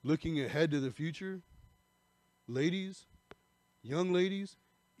 looking ahead to the future, ladies, young ladies,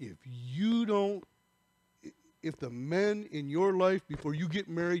 if the men in your life before you get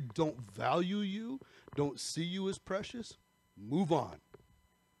married don't value you, don't see you as precious, move on.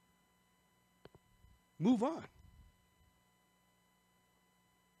 Move on.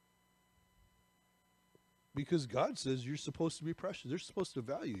 Because God says you're supposed to be precious. They're supposed to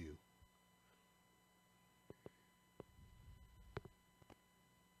value you.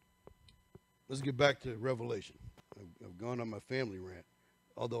 Let's get back to Revelation. I've gone on my family rant,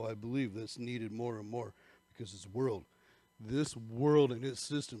 although I believe that's needed more and more because this world and its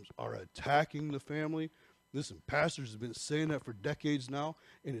systems are attacking the family. Listen, pastors have been saying that for decades now,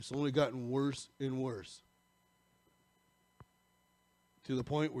 and it's only gotten worse and worse. To the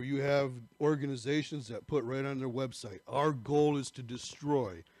point where you have organizations that put right on their website, our goal is to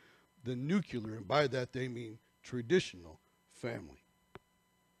destroy the nuclear, and by that they mean traditional family.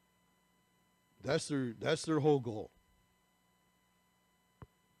 That's their whole goal.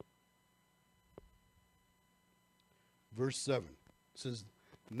 Verse 7 says,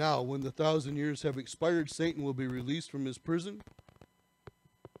 now when the 1,000 years have expired, Satan will be released from his prison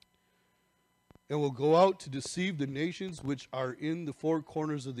and will go out to deceive the nations which are in the four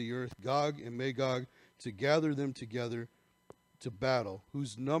corners of the earth, Gog and Magog, to gather them together to battle,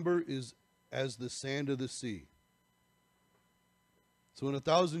 whose number is as the sand of the sea. So in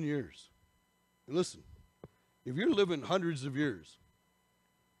 1,000 years, and listen, if you're living hundreds of years,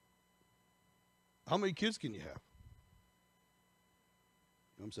 how many kids can you have?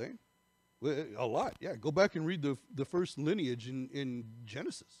 You know what I'm saying? Well, a lot, yeah. Go back and read the first lineage in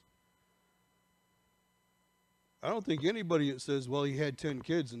Genesis. I don't think anybody that says, well, he had 10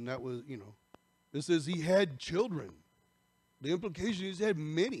 kids and that was, it says he had children. The implication is he had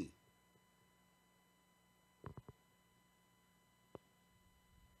many.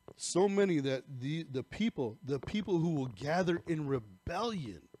 So many that the people who will gather in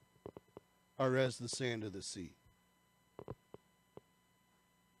rebellion are as the sand of the sea.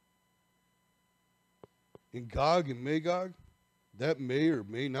 In Gog and Magog, that may or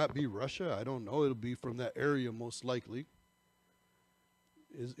may not be Russia. I don't know. It'll be from that area most likely.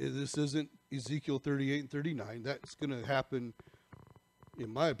 This isn't Ezekiel 38 and 39. That's going to happen,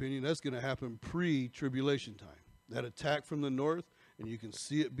 in my opinion, that's going to happen pre-tribulation time. That attack from the north, and you can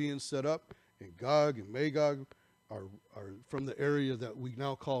see it being set up. And Gog and Magog are from the area that we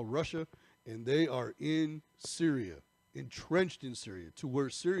now call Russia, and they are in Syria, entrenched in Syria, to where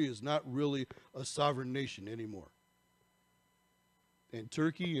Syria is not really a sovereign nation anymore. And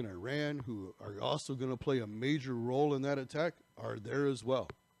Turkey and Iran, who are also going to play a major role in that attack, are there as well.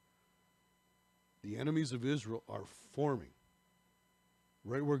 The enemies of Israel are forming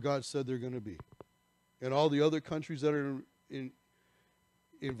right where God said they're going to be. And all the other countries that are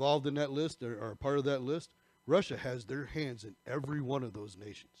involved in that list, are part of that list, Russia has their hands in every one of those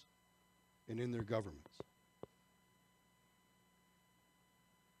nations and in their governments.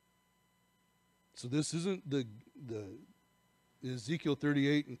 So this isn't the Ezekiel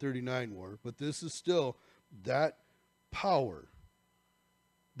 38 and 39 war, but this is still that power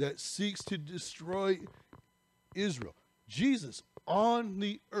that seeks to destroy Israel. Jesus on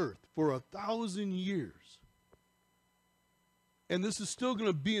the earth for 1,000 years. And this is still going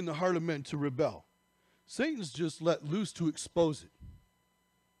to be in the heart of men to rebel. Satan's just let loose to expose it.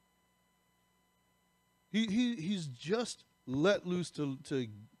 He's just let loose to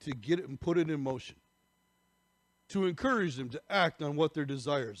get it and put it in motion, to encourage them to act on what their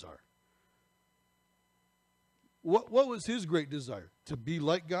desires are. What was his great desire? To be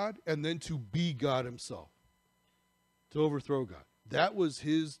like God and then to be God himself, to overthrow God. That was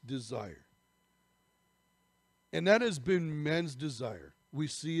his desire. And that has been men's desire. We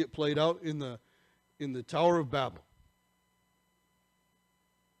see it played out in the Tower of Babel.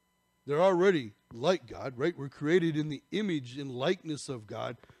 They're already like God, right? We're created in the image and likeness of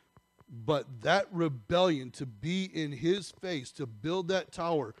God. But that rebellion, to be in his face, to build that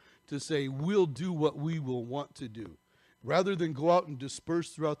tower, to say, we'll do what we will want to do. Rather than go out and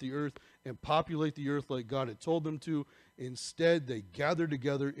disperse throughout the earth and populate the earth like God had told them to, instead they gathered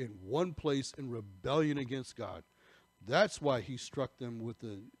together in one place in rebellion against God. That's why he struck them with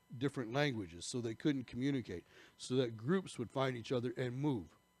the different languages, so they couldn't communicate, so that groups would find each other and move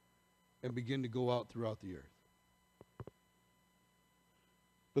and begin to go out throughout the earth.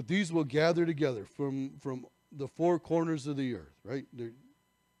 But these will gather together from the four corners of the earth, right? They're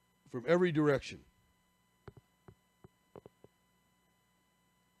from every direction.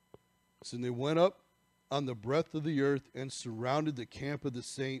 So they went up on the breadth of the earth and surrounded the camp of the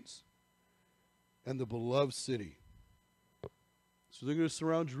saints and the beloved city. So they're going to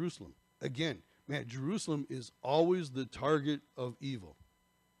surround Jerusalem. Again, man, Jerusalem is always the target of evil.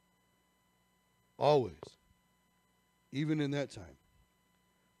 Always. Even in that time.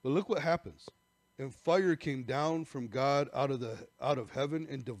 But look what happens. And fire came down from God out of heaven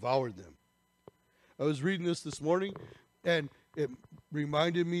and devoured them. I was reading this morning, and it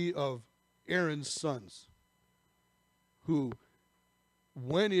reminded me of Aaron's sons, who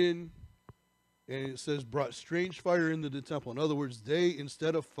went in, and it says brought strange fire into the temple. In other words, they,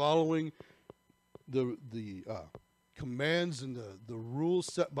 instead of following the commands and the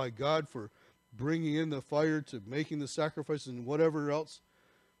rules set by God for bringing in the fire to making the sacrifices and whatever else,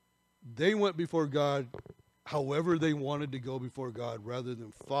 they went before God however they wanted to go before God, rather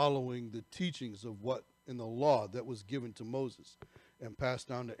than following the teachings of what in the law that was given to Moses and passed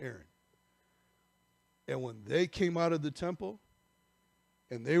down to Aaron. And when they came out of the temple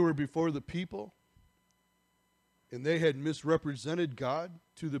and they were before the people and they had misrepresented God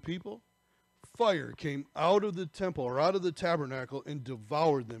to the people, fire came out of the temple or out of the tabernacle and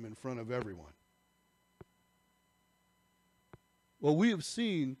devoured them in front of everyone. Well, we have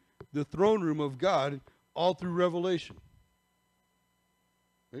seen the throne room of God all through Revelation.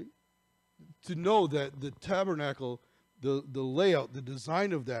 Right? To know that the tabernacle, the layout, the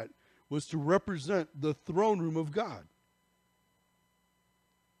design of that was to represent the throne room of God.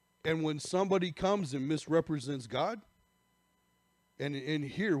 And when somebody comes and misrepresents God, and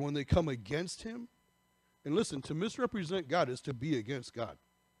here, when they come against him, and listen, to misrepresent God is to be against God.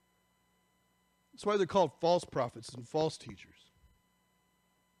 That's why they're called false prophets and false teachers.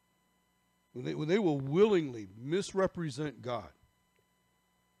 When they will willingly misrepresent God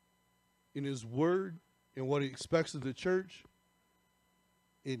in his word and what he expects of the church,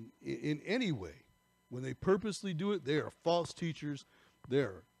 in any way, when they purposely do it, they are false teachers, they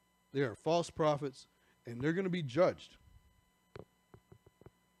are false prophets, and they're going to be judged. I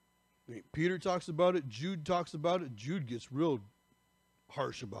mean, Peter talks about it, Jude talks about it, Jude gets real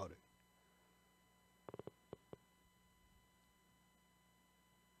harsh about it.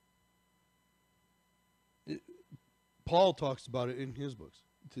 Paul talks about it in his books,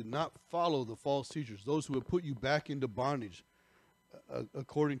 to not follow the false teachers, those who have put you back into bondage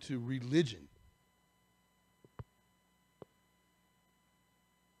according to religion.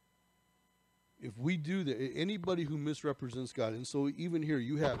 If we do that, anybody who misrepresents God, and so even here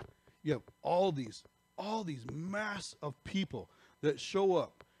you have all these mass of people that show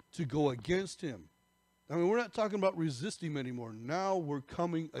up to go against him. I mean, we're not talking about resist him anymore. Now we're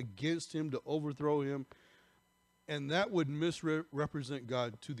coming against him to overthrow him. And that would misrepresent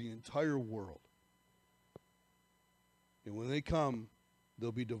God to the entire world. And when they come,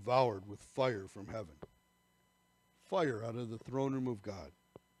 they'll be devoured with fire from heaven. Fire out of the throne room of God.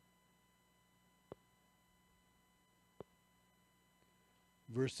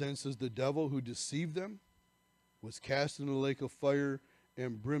 Verse 10 says, the devil who deceived them was cast in the lake of fire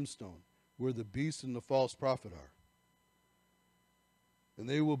and brimstone, where the beast and the false prophet are. And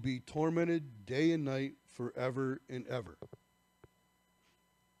they will be tormented day and night forever and ever.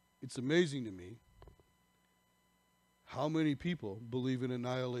 It's amazing to me how many people believe in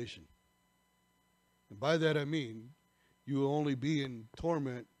annihilation. And by that I mean you will only be in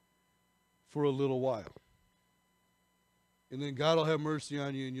torment for a little while. And then God will have mercy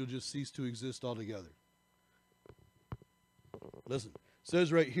on you and you'll just cease to exist altogether. Listen, it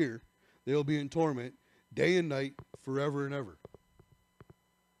says right here, they'll be in torment day and night forever and ever.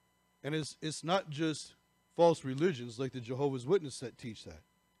 And it's not just false religions like the Jehovah's Witnesses that teach that.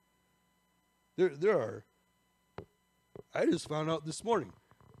 There are, I just found out this morning,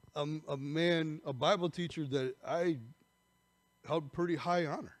 a Bible teacher that I held pretty high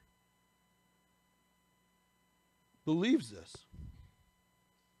honor, believes this.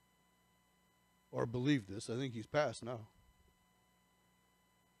 Or believed this. I think he's passed now.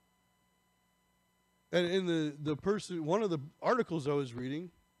 And in the person, one of the articles I was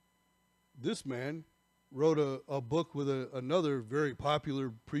reading, this man wrote a book with another very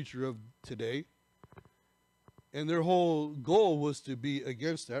popular preacher of today. And their whole goal was to be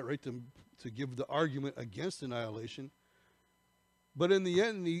against that, right? To give the argument against annihilation. But in the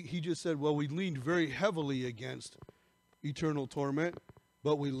end, he just said, well, we leaned very heavily against eternal torment,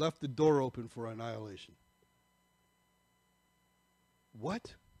 but we left the door open for annihilation.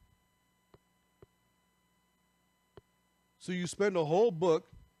 What? So you spend a whole book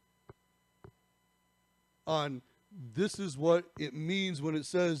on this is what it means when it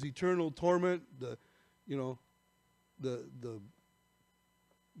says eternal torment, the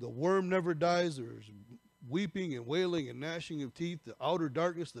worm never dies, there's weeping and wailing and gnashing of teeth, the outer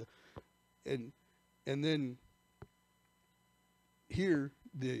darkness, and then here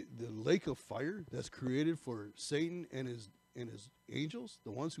the lake of fire that's created for Satan and his angels,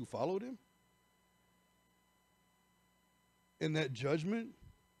 the ones who followed him. And that judgment,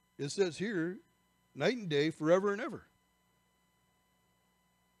 it says here, night and day, forever and ever.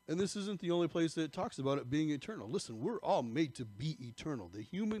 And this isn't the only place that it talks about it being eternal. Listen, we're all made to be eternal. The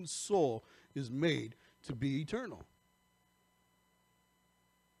human soul is made to be eternal.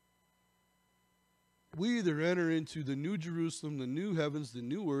 We either enter into the new Jerusalem, the new heavens, the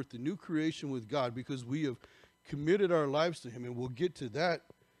new earth, the new creation with God because we have committed our lives to Him, and we'll get to that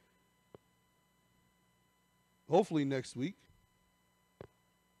hopefully next week.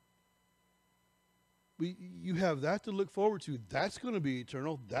 You have that to look forward to. That's going to be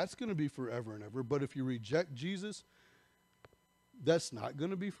eternal. That's going to be forever and ever. But if you reject Jesus, that's not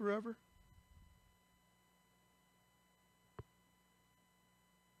going to be forever.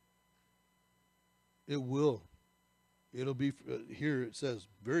 It will. It'll be, here it says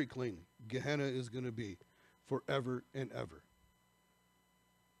very cleanly, Gehenna is going to be forever and ever.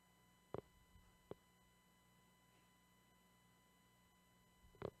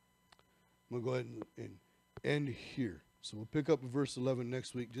 I'm going to go ahead and end here. So we'll pick up verse 11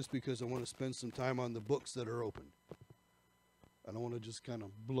 next week just because I want to spend some time on the books that are open. I don't want to just kind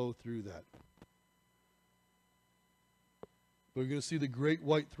of blow through that. But we're going to see the great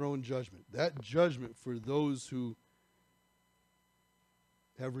white throne judgment. That judgment for those who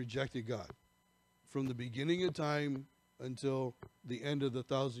have rejected God from the beginning of time until the end of the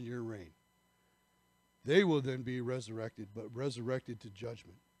 1,000-year reign. They will then be resurrected, but resurrected to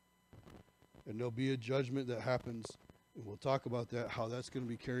judgment. And there'll be a judgment that happens, and we'll talk about that, how that's going to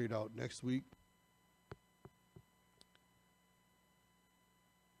be carried out next week.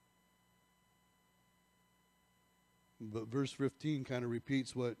 But verse 15 kind of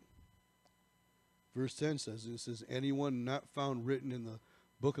repeats what verse 10 says. It says, anyone not found written in the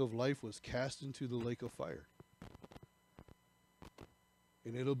book of life was cast into the lake of fire.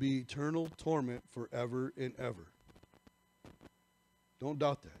 And it'll be eternal torment forever and ever. Don't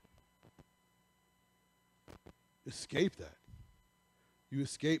doubt that. Escape that. You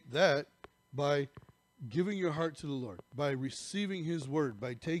escape that by giving your heart to the Lord, by receiving His word,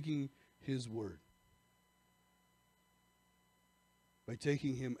 by taking His word, by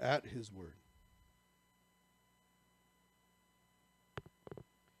taking Him at His word.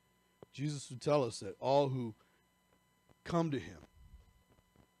 Jesus would tell us that all who come to Him,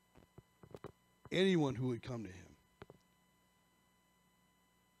 anyone who would come to Him,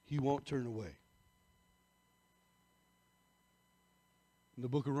 He won't turn away. In the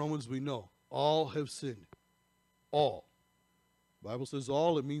book of Romans, we know all have sinned. All. The Bible says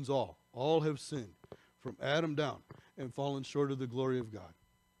all, it means all. All have sinned from Adam down and fallen short of the glory of God.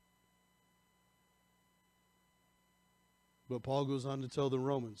 But Paul goes on to tell the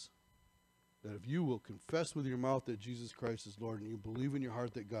Romans that if you will confess with your mouth that Jesus Christ is Lord and you believe in your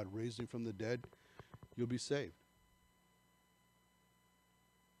heart that God raised Him from the dead, you'll be saved.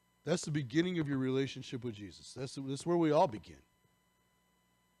 That's the beginning of your relationship with Jesus. That's where we all begin.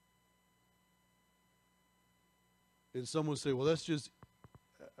 And some would say, well, that's just,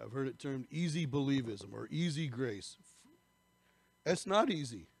 I've heard it termed easy believism or easy grace. That's not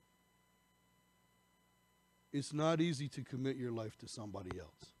easy. It's not easy to commit your life to somebody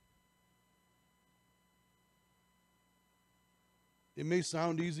else. It may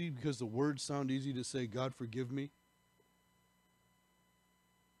sound easy because the words sound easy to say, God, forgive me.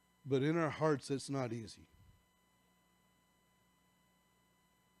 But in our hearts, it's not easy.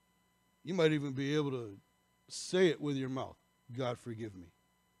 You might even be able to say it with your mouth, God, forgive me,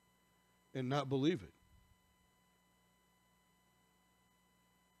 and not believe it.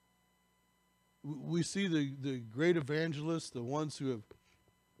 We see the great evangelists, the ones who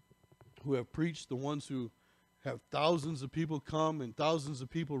have preached, the ones who have thousands of people come and thousands of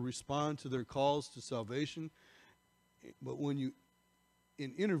people respond to their calls to salvation. But when you,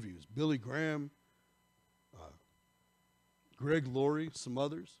 in interviews, Billy Graham, Greg Laurie, some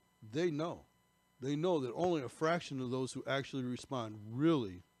others, they know that only a fraction of those who actually respond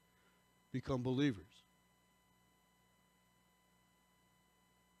really become believers.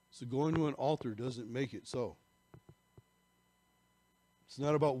 So going to an altar doesn't make it so. It's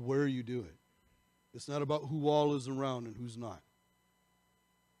not about where you do it. It's not about who all is around and who's not.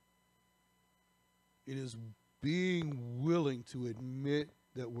 It is being willing to admit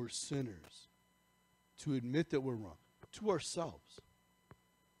that we're sinners, to admit that we're wrong, to ourselves.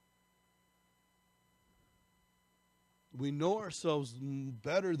 We know ourselves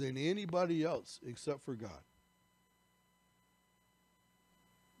better than anybody else except for God.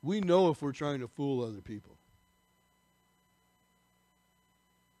 We know if we're trying to fool other people.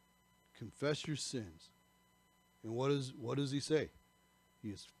 Confess your sins. And what does he say? He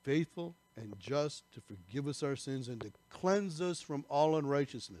is faithful and just to forgive us our sins and to cleanse us from all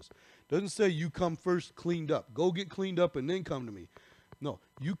unrighteousness. Doesn't say you come first cleaned up. Go get cleaned up and then come to me. No,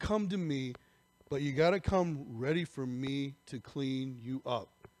 you come to me, but you got to come ready for me to clean you up.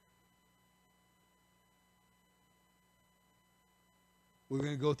 We're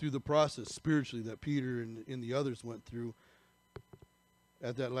going to go through the process spiritually that Peter and the others went through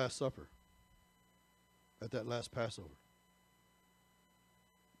at that Last Supper, at that last Passover.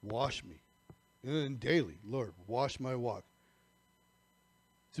 Wash me. And then daily, Lord, wash my walk.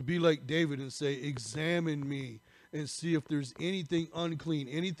 To be like David and say, examine me and see if there's anything unclean,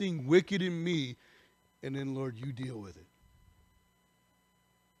 anything wicked in me, and then, Lord, you deal with it.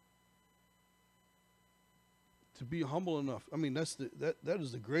 To be humble enough. I mean, that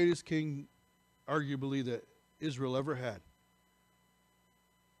is the greatest king, arguably, that Israel ever had.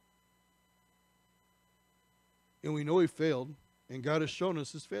 And we know he failed, and God has shown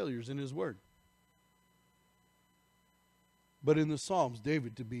us his failures in his word. But in the Psalms,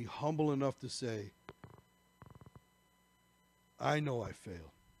 David, to be humble enough to say, I know I failed.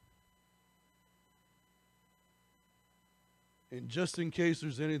 And just in case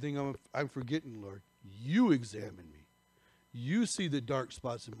there's anything I'm forgetting, Lord, you examine me. You see the dark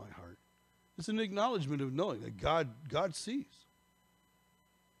spots in my heart. It's an acknowledgement of knowing that God sees.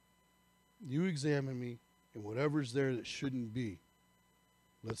 You examine me, and whatever's there that shouldn't be,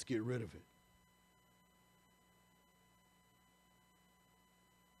 let's get rid of it.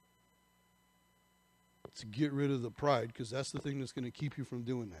 To get rid of the pride, because that's the thing that's going to keep you from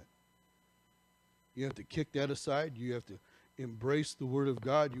doing that. You have to kick that aside. You have to embrace the word of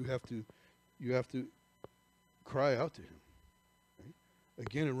God. You have to cry out to him. Right?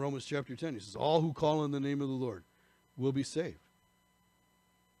 Again, in Romans chapter 10, he says, all who call on the name of the Lord will be saved.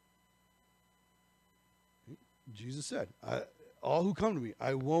 Right? Jesus said, all who come to me,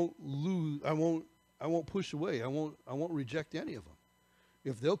 I won't push away. I won't reject any of them.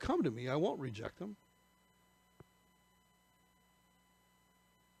 If they'll come to me, I won't reject them.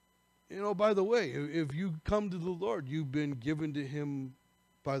 You know, by the way, if you come to the Lord, you've been given to him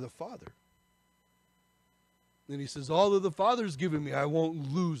by the Father. And he says, all that the Father's given me, I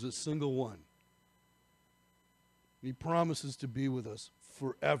won't lose a single one. He promises to be with us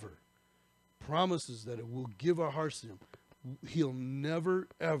forever. Promises that it will give our hearts to him. He'll never,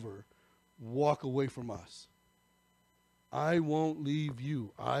 ever walk away from us. I won't leave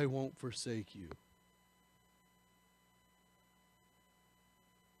you. I won't forsake you.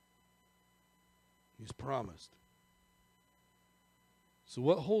 He's promised. So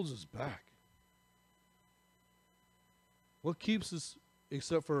what holds us back? What keeps us,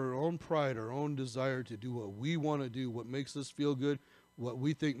 except for our own pride, our own desire to do what we want to do, what makes us feel good, what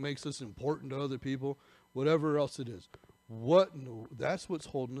we think makes us important to other people, whatever else it is. That's what's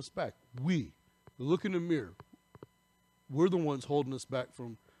holding us back. We look in the mirror. We're the ones holding us back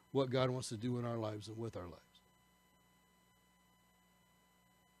from what God wants to do in our lives and with our lives.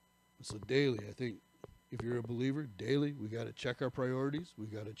 So daily, I think, if you're a believer, daily, we got to check our priorities. We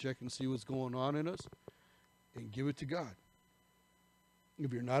got to check and see what's going on in us and give it to God.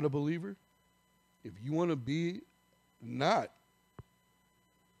 If you're not a believer, If you want to be not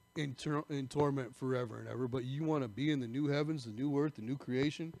in torment forever and ever, but you want to be in the new heavens, the new earth, the new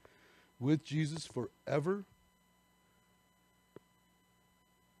creation with Jesus forever,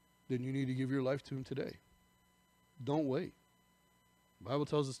 then you need to give your life to him today. Don't wait. The Bible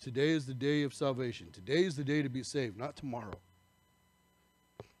tells us today is the day of salvation. Today is the day to be saved, not tomorrow.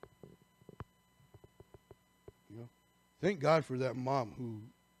 You know? Thank God for that mom who,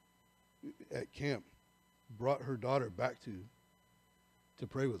 at camp, brought her daughter back to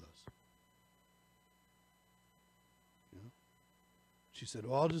pray with us. You know? She said,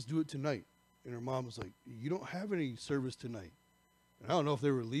 well, I'll just do it tonight. And her mom was like, you don't have any service tonight. And I don't know if they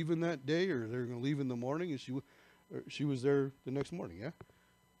were leaving that day or they were going to leave in the morning, and she was there the next morning, yeah?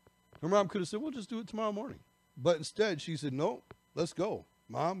 Her mom could have said, well, just do it tomorrow morning. But instead, she said, no, let's go.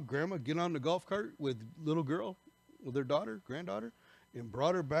 Mom, grandma, get on the golf cart with little girl, with her daughter, granddaughter, and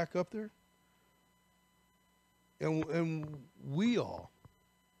brought her back up there. And we all,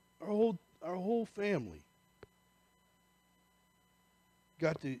 our whole family,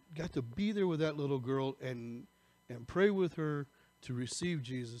 got to be there with that little girl and pray with her to receive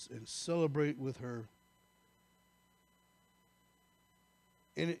Jesus and celebrate with her.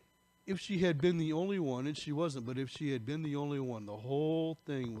 And if she had been the only one, and she wasn't, but if she had been the only one, the whole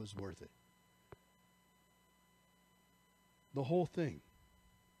thing was worth it. The whole thing.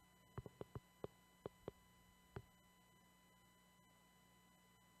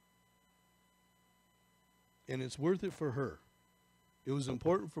 And it's worth it for her. It was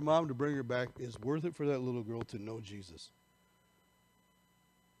important for mom to bring her back. It's worth it for that little girl to know Jesus.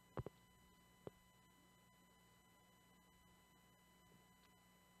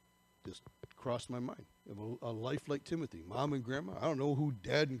 Just crossed my mind. Of a life like Timothy, mom and grandma. I don't know who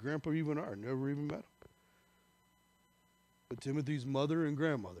dad and grandpa even are. Never even met them. But Timothy's mother and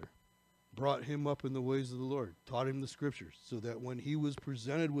grandmother brought him up in the ways of the Lord, taught him the scriptures, so that when he was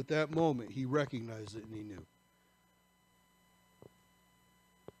presented with that moment, he recognized it and he knew.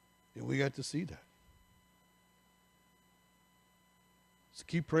 And we got to see that. So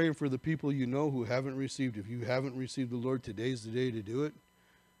keep praying for the people you know who haven't received. If you haven't received the Lord, today's the day to do it.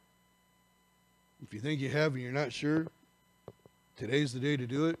 If you think you have and you're not sure, today's the day to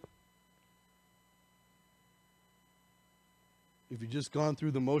do it. If you've just gone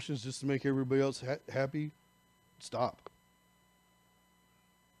through the motions just to make everybody else happy, stop.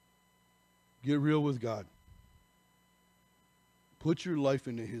 Get real with God. Put your life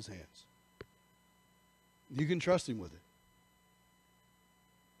into his hands. You can trust him with it.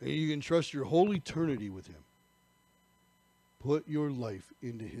 And you can trust your whole eternity with him. Put your life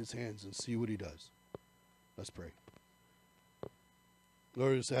into his hands and see what he does. Let's pray.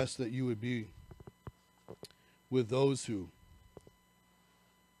 Lord, I just ask that you would be with those who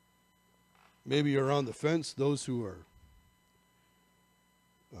maybe are on the fence, those who are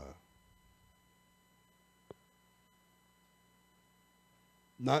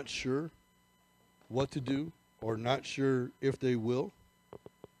not sure what to do or not sure if they will.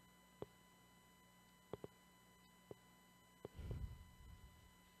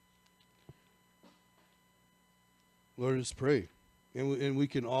 Lord, just pray. And we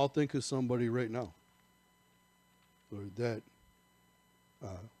can all think of somebody right now, Lord, that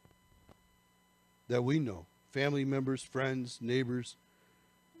we know, family members, friends, neighbors,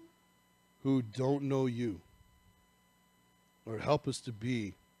 who don't know you. Lord, help us to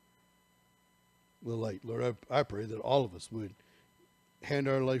be the light. Lord, I pray that all of us would hand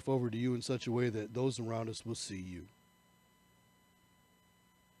our life over to you in such a way that those around us will see you.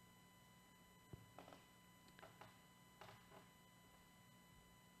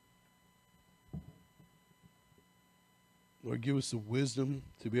 Lord, give us the wisdom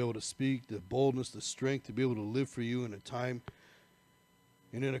to be able to speak, the boldness, the strength to be able to live for you in a time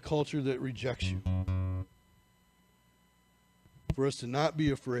and in a culture that rejects you. For us to not be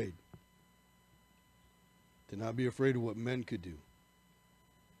afraid. To not be afraid of what men could do.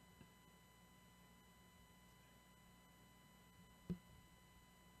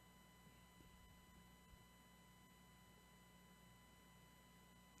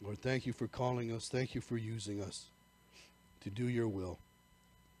 Lord, thank you for calling us. Thank you for using us to do your will.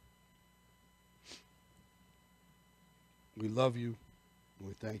 We love you and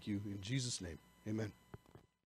we thank you. In Jesus' name, amen.